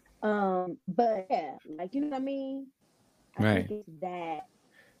but yeah, like, you know what I mean? I think it's that.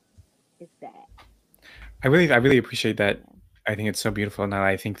 It's that. I really appreciate that. I think it's so beautiful. Now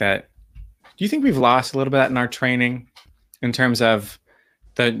I think that, do you think we've lost a little bit of that in our training in terms of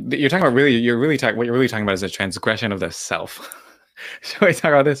you're talking about what you're really talking about is a transgression of the self. So I talk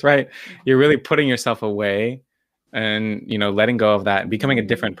about this, right? You're really putting yourself away and, you know, letting go of that and becoming a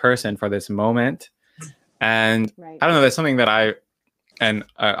different person for this moment. And I don't know, that's something that I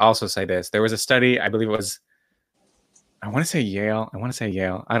also say this. There was a study, I believe it was, I want to say Yale.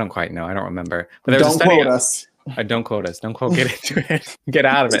 I don't quite know. I don't remember. But there was a study. Quote us. Don't quote us. Don't quote. Get into it. Get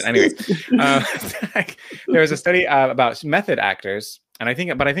out of it. Anyways, there was a study about method actors, and I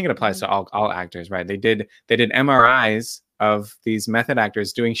think it applies to all actors, right? They did MRIs of these method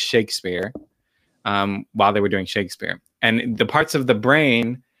actors doing Shakespeare while they were doing Shakespeare, and the parts of the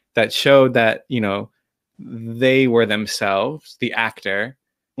brain that showed that, you know, they were themselves, the actor,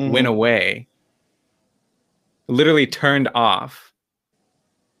 went away, literally turned off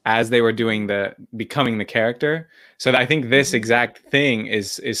as they were doing becoming the character. So I think this exact thing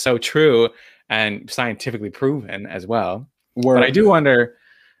is so true and scientifically proven as well. But I do wonder,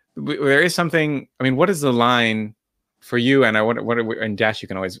 there is something, I mean, what is the line for you? And and Dash, you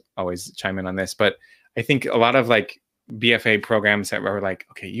can always chime in on this, but I think a lot of like BFA programs that were like,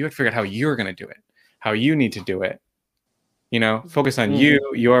 okay, you have to figure out how you're going to do it, how you need to do it, you know, focus on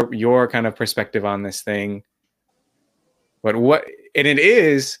your kind of perspective on this thing. But and it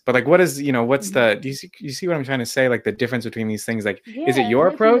is, but like, what is, you know, what's do you see what I'm trying to say? Like the difference between these things, like, is it your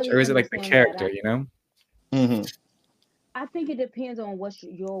approach or is it like the character, you know? I think it depends on what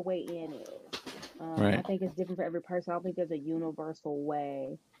your way in is. I think it's different for every person. I don't think there's a universal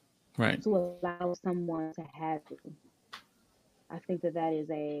way to allow someone to have it. I think that is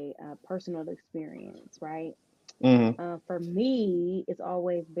a personal experience, right? For me, it's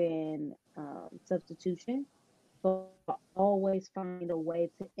always been substitution. So I always find a way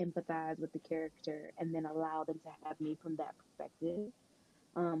to empathize with the character and then allow them to have me from that perspective.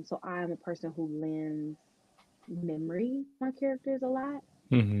 So I'm a person who lends memory to my characters a lot.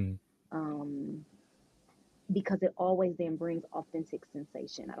 Because it always then brings authentic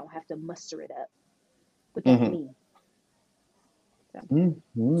sensation. I don't have to muster it up. But that's me. So,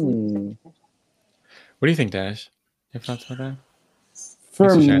 what do you think, Dash? You have thoughts about that?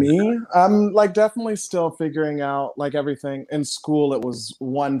 For me, I'm like definitely still figuring out, like, everything. In school, it was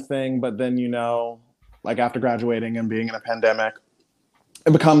one thing, but then, you know, like after graduating and being in a pandemic,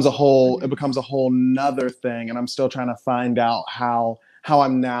 it becomes a whole nother thing. And I'm still trying to find out how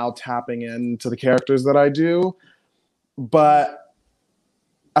I'm now tapping into the characters that I do. But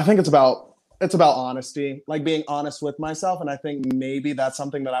I think it's about it's about honesty, like being honest with myself. And I think maybe that's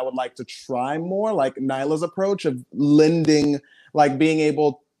something that I would like to try more, like Nyla's approach of lending, like being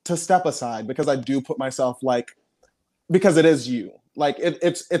able to step aside, because I do put myself like, because it is you, like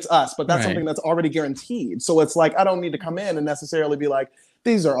it's us, but that's something that's already guaranteed. So it's like, I don't need to come in and necessarily be like,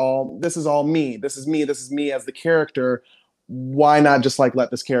 this is all me. This is me as the character. Why not just like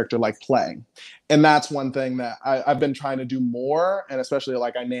let this character like play? And that's one thing that I've been trying to do more. And especially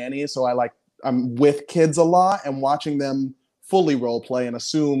like I nanny. So I'm with kids a lot and watching them fully role play and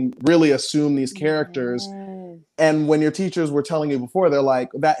really assume these characters. Yes. And when your teachers were telling you before, they're like,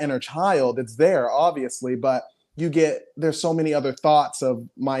 that inner child, it's there, obviously, but there's so many other thoughts of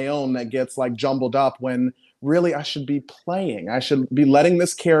my own that gets like jumbled up when really I should be playing. I should be letting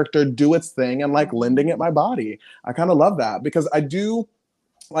this character do its thing and like lending it my body. I kind of love that because I do,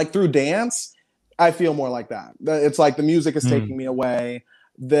 like through dance, I feel more like that. It's like the music is taking me away.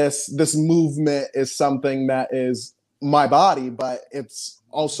 This movement is something that is my body, but it's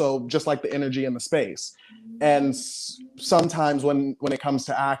also just like the energy in the space. And sometimes when it comes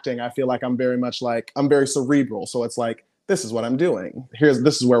to acting, I feel like I'm very cerebral. So it's like, this is what I'm doing.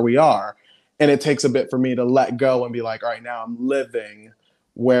 This is where we are. And it takes a bit for me to let go and be like, all right, now I'm living.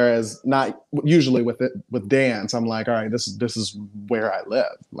 Whereas not usually with dance, I'm like, all right, this is where I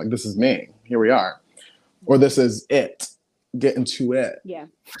live. Like, this is me. Here we are. Or this is it. Get into it. Yeah.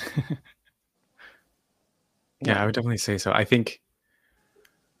 Yeah, I would definitely say so. I think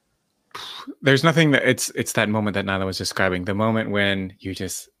there's nothing that it's that moment that Nyla was describing. The moment when you're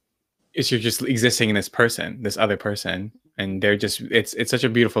just existing in this other person, and it's such a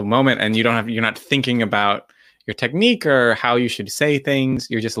beautiful moment, and you're not thinking about your technique or how you should say things.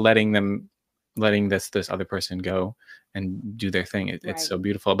 You're just letting this other person go and do their thing. It's so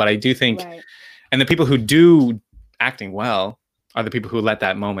beautiful. But I do think, and the people who do acting well are the people who let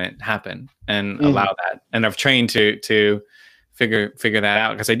that moment happen and allow that, and have trained to figure that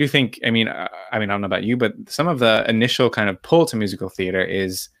out. Because I do think, I mean, I don't know about you, but some of the initial kind of pull to musical theater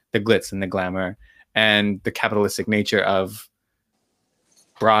is the glitz and the glamour and the capitalistic nature of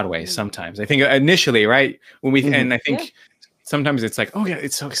Broadway. Sometimes I think initially, right, when we and I think sometimes it's like, oh yeah,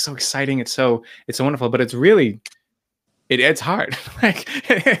 it's so exciting, it's so wonderful, but it's really it's hard. Like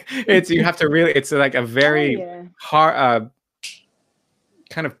you have to really, it's like a very hard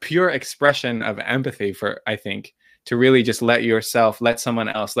kind of pure expression of empathy for, I think, to really just let someone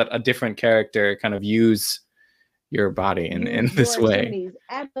else, let a different character kind of use your body in this way.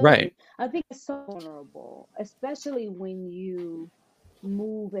 Right. I think it's so vulnerable, especially when you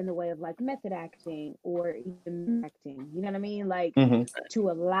move in the way of like method acting or even acting. You know what I mean? Like to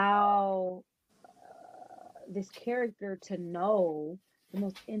allow this character to know the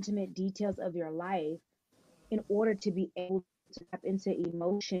most intimate details of your life in order to be able to tap into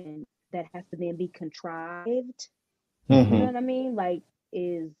emotion that has to then be contrived. You know what I mean? Like,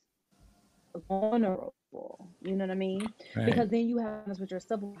 is vulnerable. You know what I mean? Right. Because then you have to with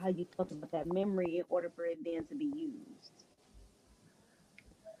yourself how you felt about that memory in order for it then to be used.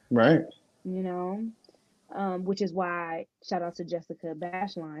 Right. You know? Which is why, shout out to Jessica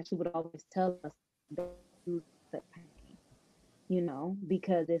Bashline, she would always tell us, don't use the pain. You know?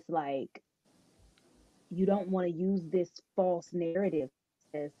 Because it's like, you don't want to use this false narrative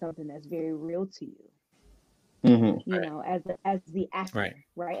as something that's very real to you. You know, as the actor,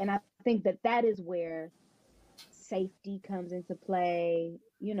 right? And I think that is where safety comes into play,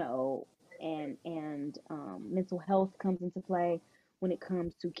 you know, and mental health comes into play when it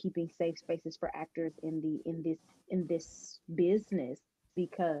comes to keeping safe spaces for actors in this business,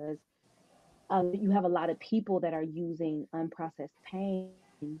 because you have a lot of people that are using unprocessed pain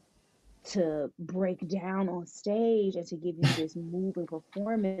to break down on stage and to give you this moving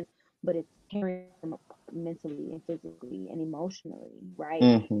performance, but it's carrying them mentally and physically and emotionally,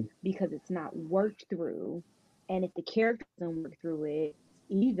 right? Because it's not worked through. And if the character doesn't work through it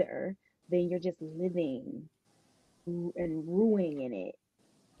either, then you're just living and ruining it.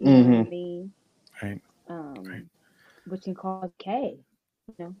 You know what I mean? Right. Which can cause K,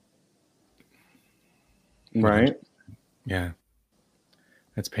 you know? Right. Yeah.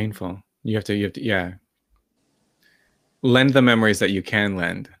 That's painful. You have to lend the memories that you can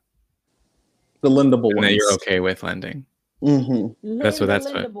lend. The lendable ones. And that you're okay with lending. That's what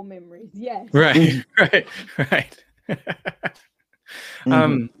lendable memories. Yes. Right.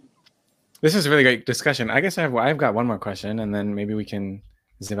 This is a really great discussion. I guess I've got one more question, and then maybe we can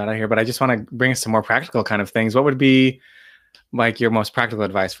zip out of here. But I just want to bring us some more practical kind of things. What would be like your most practical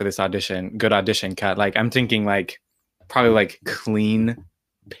advice for this audition? Good audition cut. Like, I'm thinking like probably like clean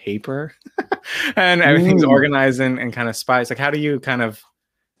paper and everything's organized and kind of spiced. Like, how do you kind of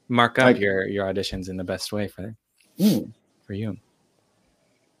mark up your auditions in the best way for you?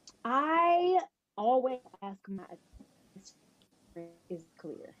 I always ask my is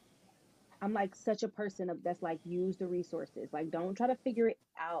clear. I'm like such a person that's like use the resources. Like don't try to figure it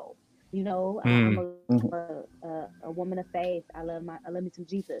out. You know, I'm a woman of faith. I love me some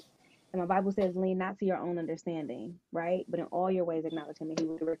Jesus. And my Bible says, lean not to your own understanding, right? But in all your ways acknowledge him and he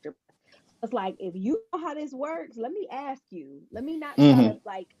will direct your path. So it's like, if you know how this works, let me ask you. Let me not try to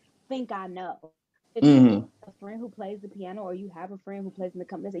like think I know. If you have a friend who plays the piano, or you have a friend who plays in the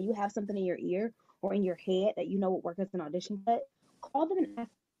company, and you have something in your ear or in your head that you know would work as an audition cut, call them and ask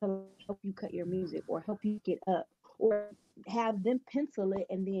to help you cut your music or help you get up, or have them pencil it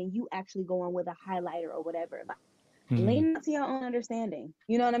and then you actually go on with a highlighter or whatever. Like, lean not to your own understanding.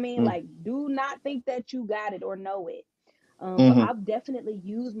 You know what I mean? Like, do not think that you got it or know it. So I've definitely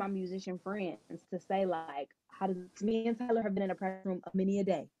used my musician friends to say, like, how does me and Tyler have been in a practice room many a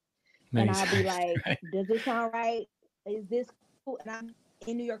day. And I'll be like, does this sound right? Is this cool? And I'm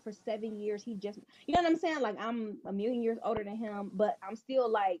in New York for 7 years. He just, you know what I'm saying? Like, I'm a million years older than him, but I'm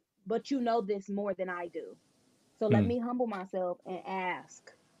still like, but you know this more than I do. So let me humble myself and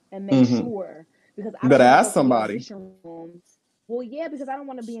ask and make sure, because I don't better want to ask go to the somebody. audition room. Well, yeah, because I don't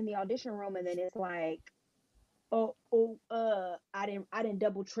want to be in the audition room and then it's like, I didn't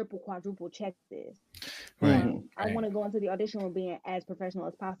double, triple, quadruple check this. Right. I want to go into the audition room being as professional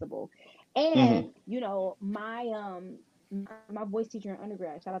as possible. And you know, my voice teacher in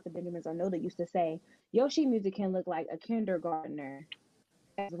undergrad, shout out to Benjamin Zarnoda, used to say, your sheet music can look like a kindergartner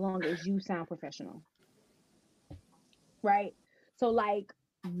as long as you sound professional. Right? So like,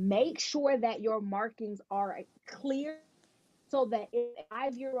 make sure that your markings are clear, so that if a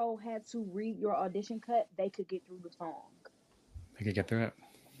 5-year-old had to read your audition cut, they could get through the song. They could get through it.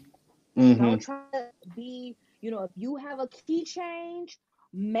 Don't try to be, you know, if you have a key change,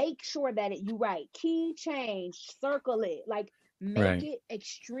 make sure that you write key change, circle it, like make it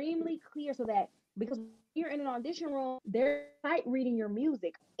extremely clear, so that, because when you're in an audition room, they're sight reading your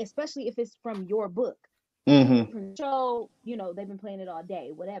music, especially if it's from your book. From show, you know, they've been playing it all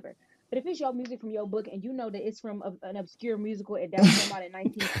day, whatever. But if it's your music from your book and you know that it's from an obscure musical that came out in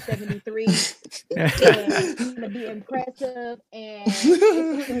 1973, and it's gonna be impressive, and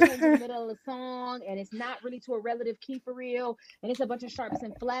it's in the middle of the song, and it's not really to a relative key for real, and it's a bunch of sharps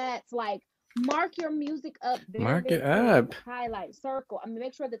and flats, like, mark your music up, mark it up, highlight, circle. I mean,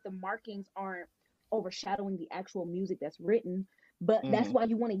 make sure that the markings aren't overshadowing the actual music that's written. But that's why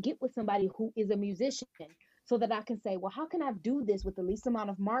you want to get with somebody who is a musician, so that I can say, well, how can I do this with the least amount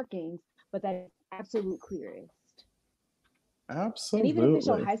of markings, but that is absolute clearest? Absolutely. And even if it's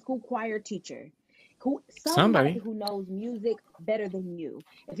your high school choir teacher, somebody who knows music better than you.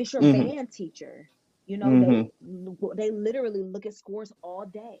 If it's your band teacher, you know, they literally look at scores all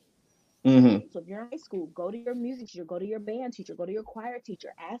day. So if you're in high school, go to your music teacher, go to your band teacher, go to your choir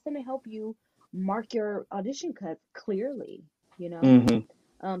teacher, ask them to help you mark your audition cuts clearly, you know.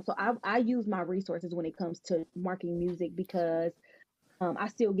 So I use my resources when it comes to marking music, because I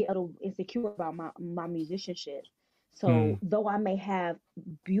still get a little insecure about my musicianship. So though I may have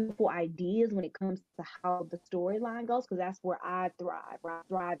beautiful ideas when it comes to how the storyline goes, because that's where I thrive. Where I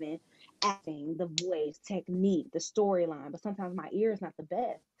thrive in acting, the voice, technique, the storyline. But sometimes my ear is not the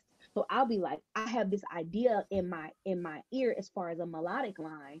best. So I'll be like, I have this idea in my ear as far as a melodic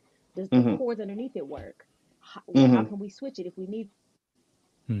line. Does the chords underneath it work? How can we switch it if we need?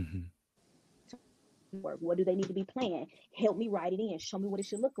 Work? What do they need to be playing? Help me write it in. Show me what it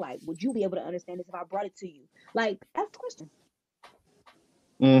should look like. Would you be able to understand this if I brought it to you? Like, ask the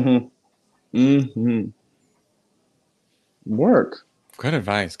question. Work. Good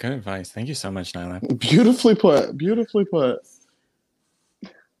advice. Good advice. Thank you so much, Nyla. Beautifully put. Beautifully put.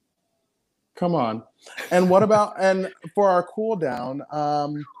 Come on. And what about, and for our cool down,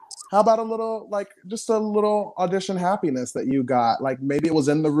 how about a little, like, just a little audition happiness that you got? Like, maybe it was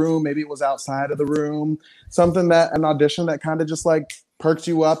in the room, maybe it was outside of the room, an audition that kind of just, like, perked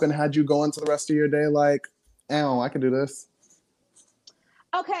you up and had you go into the rest of your day like, I can do this.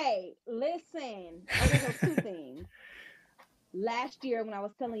 Okay, listen. Okay, so 2 things. Last year, when I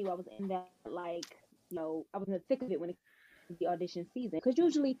was telling you, I was in that, like, you know, I was in the thick of it when it came to the audition season. Because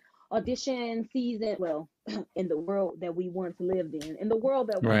usually audition season, well, in the world that we once lived in the world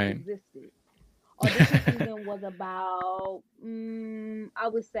that once existed, audition season was about, I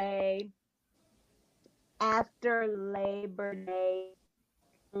would say, after Labor Day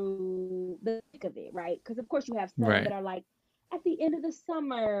through the thick of it, right? Because of course you have some that are like at the end of the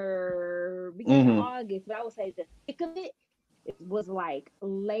summer, beginning of August, but I would say the thick of it was like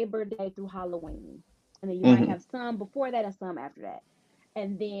Labor Day through Halloween. And then you might have some before that and some after that.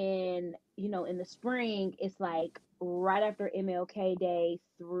 And then, you know, in the spring, it's like right after MLK Day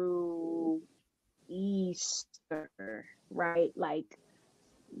through Easter, right? Like,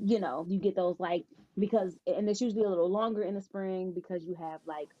 you know, you get those like, because, and it's usually a little longer in the spring because you have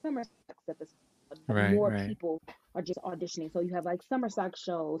like summer stock stuff, more Right. people are just auditioning. So you have like summer stock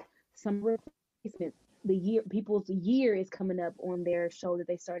shows, summer replacements. People's year is coming up on their show that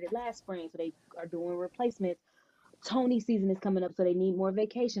they started last spring, so they are doing replacements. Tony season is coming up, so they need more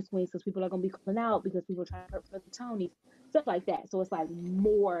vacation swings because people are going to be calling out because people are trying to work for the Tonys, stuff like that. So it's like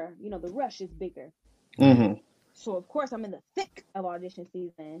more, you know, the rush is bigger. Mm-hmm. So of course I'm in the thick of audition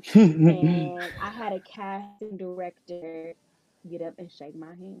season, and I had a casting director get up and shake my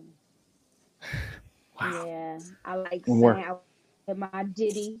hand. Wow. Yeah, I like sang out my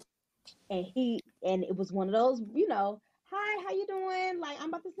ditty, and it was one of those, you know, hi, how you doing? Like, I'm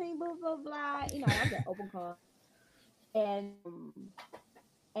about to sing blah blah blah. You know, I was at open call, and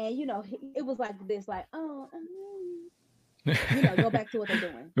you know, it was like this, like, oh, you know, go back to what they're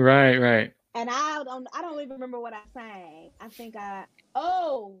doing. Right. And I don't even remember what I sang. I think I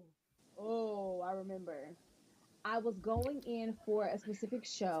remember. I was going in for a specific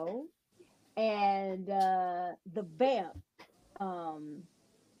show, and the vamp, y'all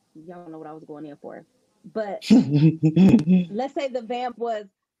know what I was going in for, but let's say the vamp was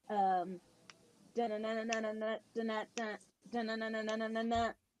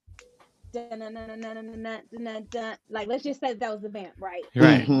like, let's just say that was the vamp, right?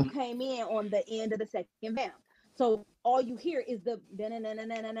 Right. You came in on the end of the second vamp, so all you hear is the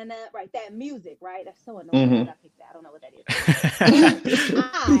right, that music, right? That's so annoying. I picked that. I don't know what that is.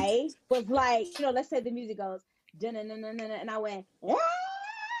 I was like, you know, let's say the music goes and I went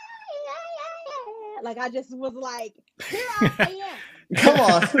like, I just was like, here I am. Come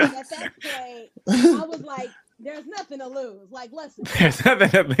on. At that point, I was like, there's nothing to lose. Like, listen. There's nothing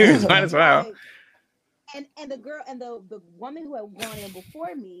to lose. Might as well. Like, and the girl and the woman who had gone in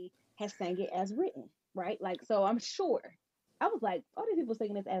before me has sang it as written, right? Like, so I'm sure. I was like, all these people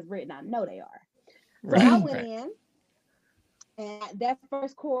singing this as written. I know they are. So I went in, and that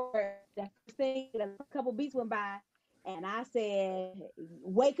first chord, that first thing, a couple beats went by, and I said,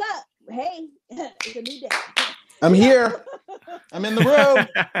 wake up. Hey, it's a new day. I'm here. I'm in the room.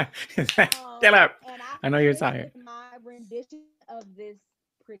 Get up. I know you're tired. My rendition of this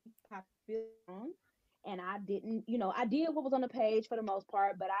pretty popular song, and I didn't, you know, I did what was on the page for the most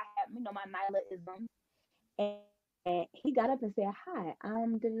part, but I had, you know, my Nyla-ism. And he got up and said, hi,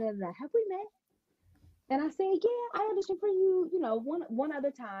 I'm da-da-da-da. Have we met? And I said, yeah, I auditioned for you, you know, one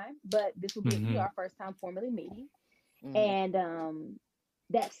other time, but this will be our first time formally meeting. And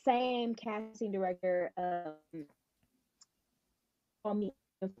that same casting director called me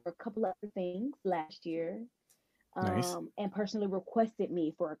for a couple of things last year. Nice. And personally requested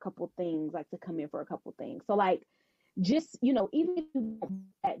me for a couple things, like to come in for a couple things. So, like, just, you know, even if you don't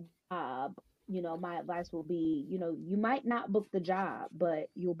get that job, you know, my advice will be, you know, you might not book the job, but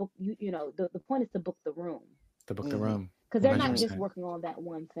you'll book, you know, the point is to book the room. To book the room. Because they're not just working on that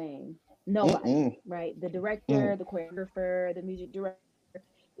one thing. Nobody, right? The director, the choreographer, the music director,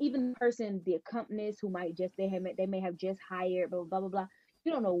 even the person, the accompanist who might just, they may have just hired, blah, blah, blah, blah.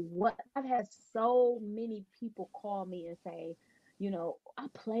 You don't know what. I've had so many people call me and say, you know, I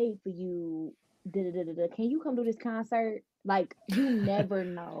played for you. Can you come to this concert? Like, you never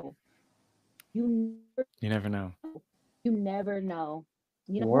know. You never know. You never know.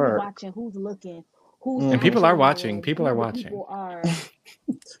 You know, who's watching, who's looking, who's and people are watching. People are watching. People are.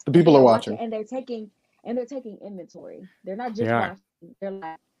 The people are watching. And they're taking inventory. They're not just watching. They're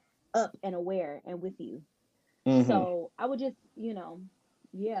like up and aware and with you. So I would just, you know,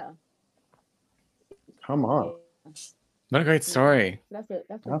 Come on. What a great story. That's a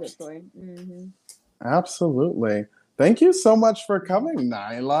good story. Absolutely. Thank you so much for coming,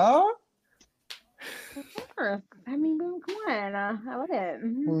 Nyla. Sure. I mean, come on. I love it.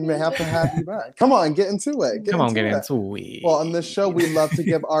 We may have to have you back. Come on, get into it. Get into it. Well, on this show, we love to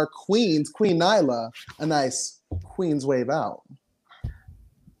give our queens, Queen Nyla, a nice queen's wave out.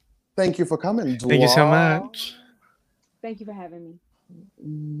 Thank you for coming, Dwa. Thank you so much. Thank you for having me.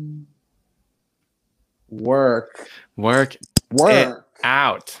 Work it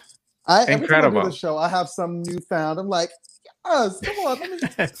out. Every time I do the show, I have some newfound. I'm like, yes, come on, I can do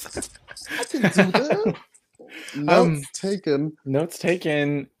this. Notes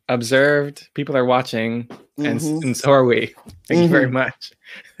taken. Observed. People are watching. and so are we. Thank you very much.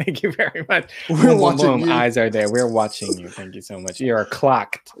 Thank you very much. We're watching you. Eyes are there. We're watching you. Thank you so much. You are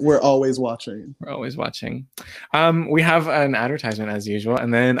clocked. We're always watching. We're always watching. We have an advertisement as usual,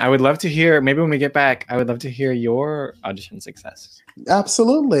 and then I would love to hear. Maybe when we get back, I would love to hear your audition success.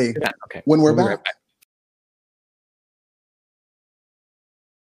 Absolutely. Yeah. Okay. When we're We'll be back. right back.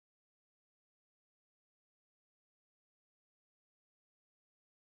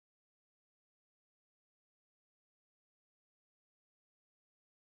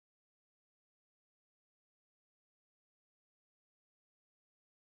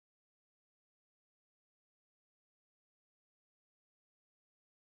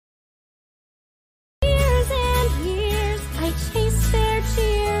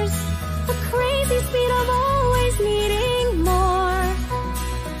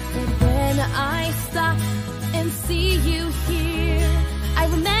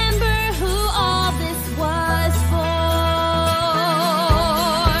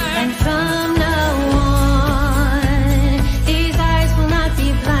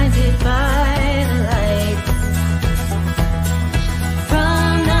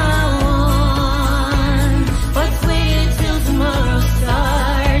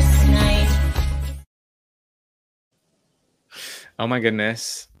 Oh my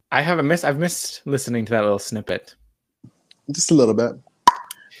goodness. I've missed listening to that little snippet. Just a little bit.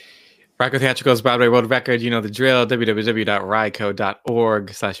 Ryco Theatricals Broadway World Record. You know the drill.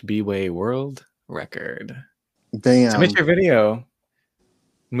 www.ryco.org/BWay World Record. Damn. Submit your video.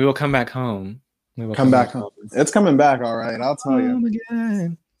 We will come back home. We will come back home. It's coming back, all right. I'll tell you. Oh my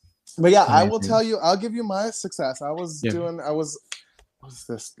God. But yeah, I will tell you. I'll give you my success. What was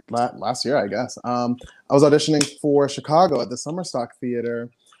this last year, I guess. I was auditioning for Chicago at the Summer Stock Theater,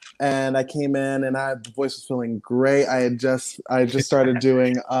 and I came in and the voice was feeling great. I just started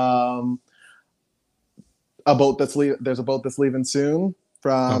doing a boat that's there's a boat that's leaving soon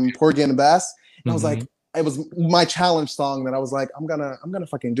from Porgy and Bess. And I was like, it was my challenge song that I was like, I'm gonna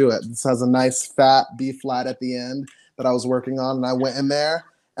fucking do it. This has a nice fat B flat at the end that I was working on, and I went in there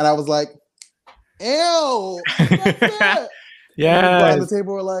and I was like, ew, that's it. Yeah. On the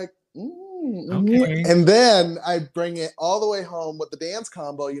table, we're like, okay. And then I bring it all the way home with the dance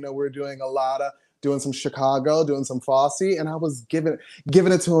combo. You know, we're doing some Chicago, doing some Fosse, and I was giving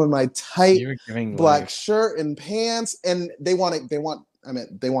it to him in my tight black shirt and pants. And they wanted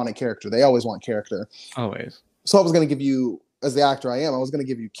character. They always want character. Always. So I was going to give you, as the actor I am, I was going to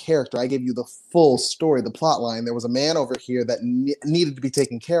give you character. I gave you the full story, the plot line. There was a man over here that needed to be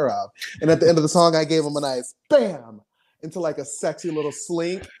taken care of. And at the end of the song, I gave him a nice bam into like a sexy little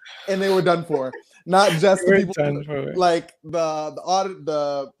slink, and they were done for. Not just the people, like the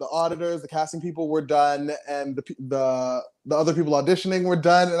auditors, the casting people were done, and the other people auditioning were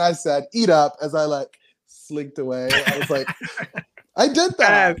done. And I said, "Eat up," as I like slinked away. I was like, I did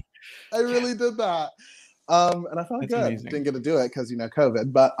that. I really did that. And I felt good. Amazing. Didn't get to do it because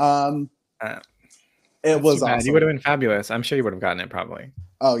COVID, but it was awesome. You would have been fabulous. I'm sure you would have gotten it probably.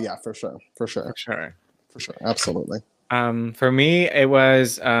 Oh yeah, for sure, absolutely. For me, it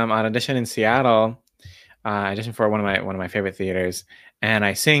was on audition in Seattle. I auditioned for one of my favorite theaters, and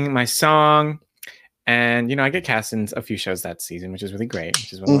I sing my song, and I get cast in a few shows that season, which is really great,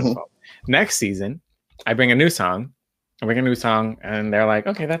 which is wonderful. Next season, I bring a new song. And they're like,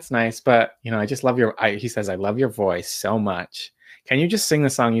 "Okay, that's nice, but I just love your." He says, "I love your voice so much. Can you just sing the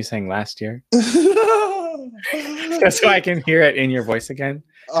song you sang last year?" Just so I can hear it in your voice again,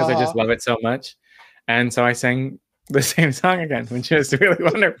 because I just love it so much. And so I sang the same song again, which is really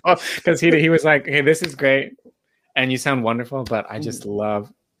wonderful, because he was like, "Hey, this is great, and you sound wonderful, but I just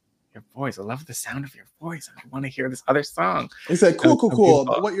love your voice. I love the sound of your voice. I want to hear this other song." He said, "Cool.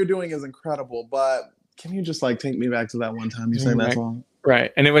 What you're doing is incredible, but can you just like take me back to that one time you sang that song?"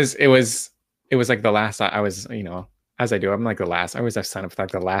 Right, and it was like the last. I was, as I do, I'm like the last. I always have signed up for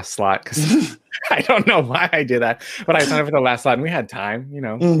like the last slot because I don't know why I did that, but I signed up for the last slot, and we had time. We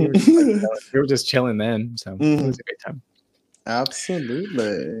were just chilling then, so it was a great time.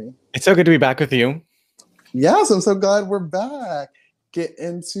 Absolutely. It's so good to be back with you. Yes, I'm so glad we're back. Get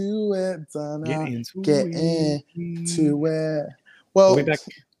into it, Donna. Get into it. Well, we'll be back.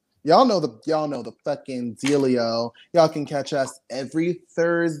 Y'all know the fucking dealio. Y'all can catch us every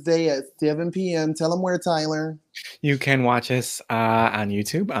Thursday at 7 p.m. Tell them where, Tyler. You can watch us on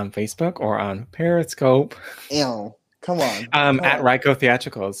YouTube, on Facebook, or on Periscope. Ew. Come on. At Ryco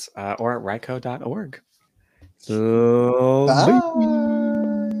Theatricals or at ryco.org. Bye.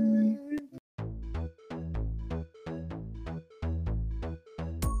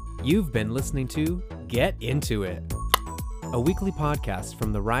 You've been listening to Get Into It. a weekly podcast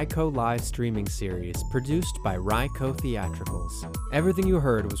from the Ryco live streaming series produced by Ryco Theatricals. Everything you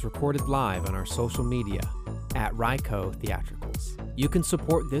heard was recorded live on our social media at Ryco Theatricals. You can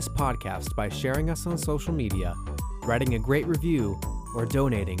support this podcast by sharing us on social media, writing a great review, or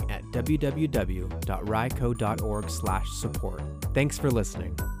donating at www.ryco.org/support. Thanks for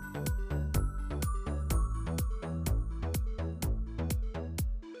listening.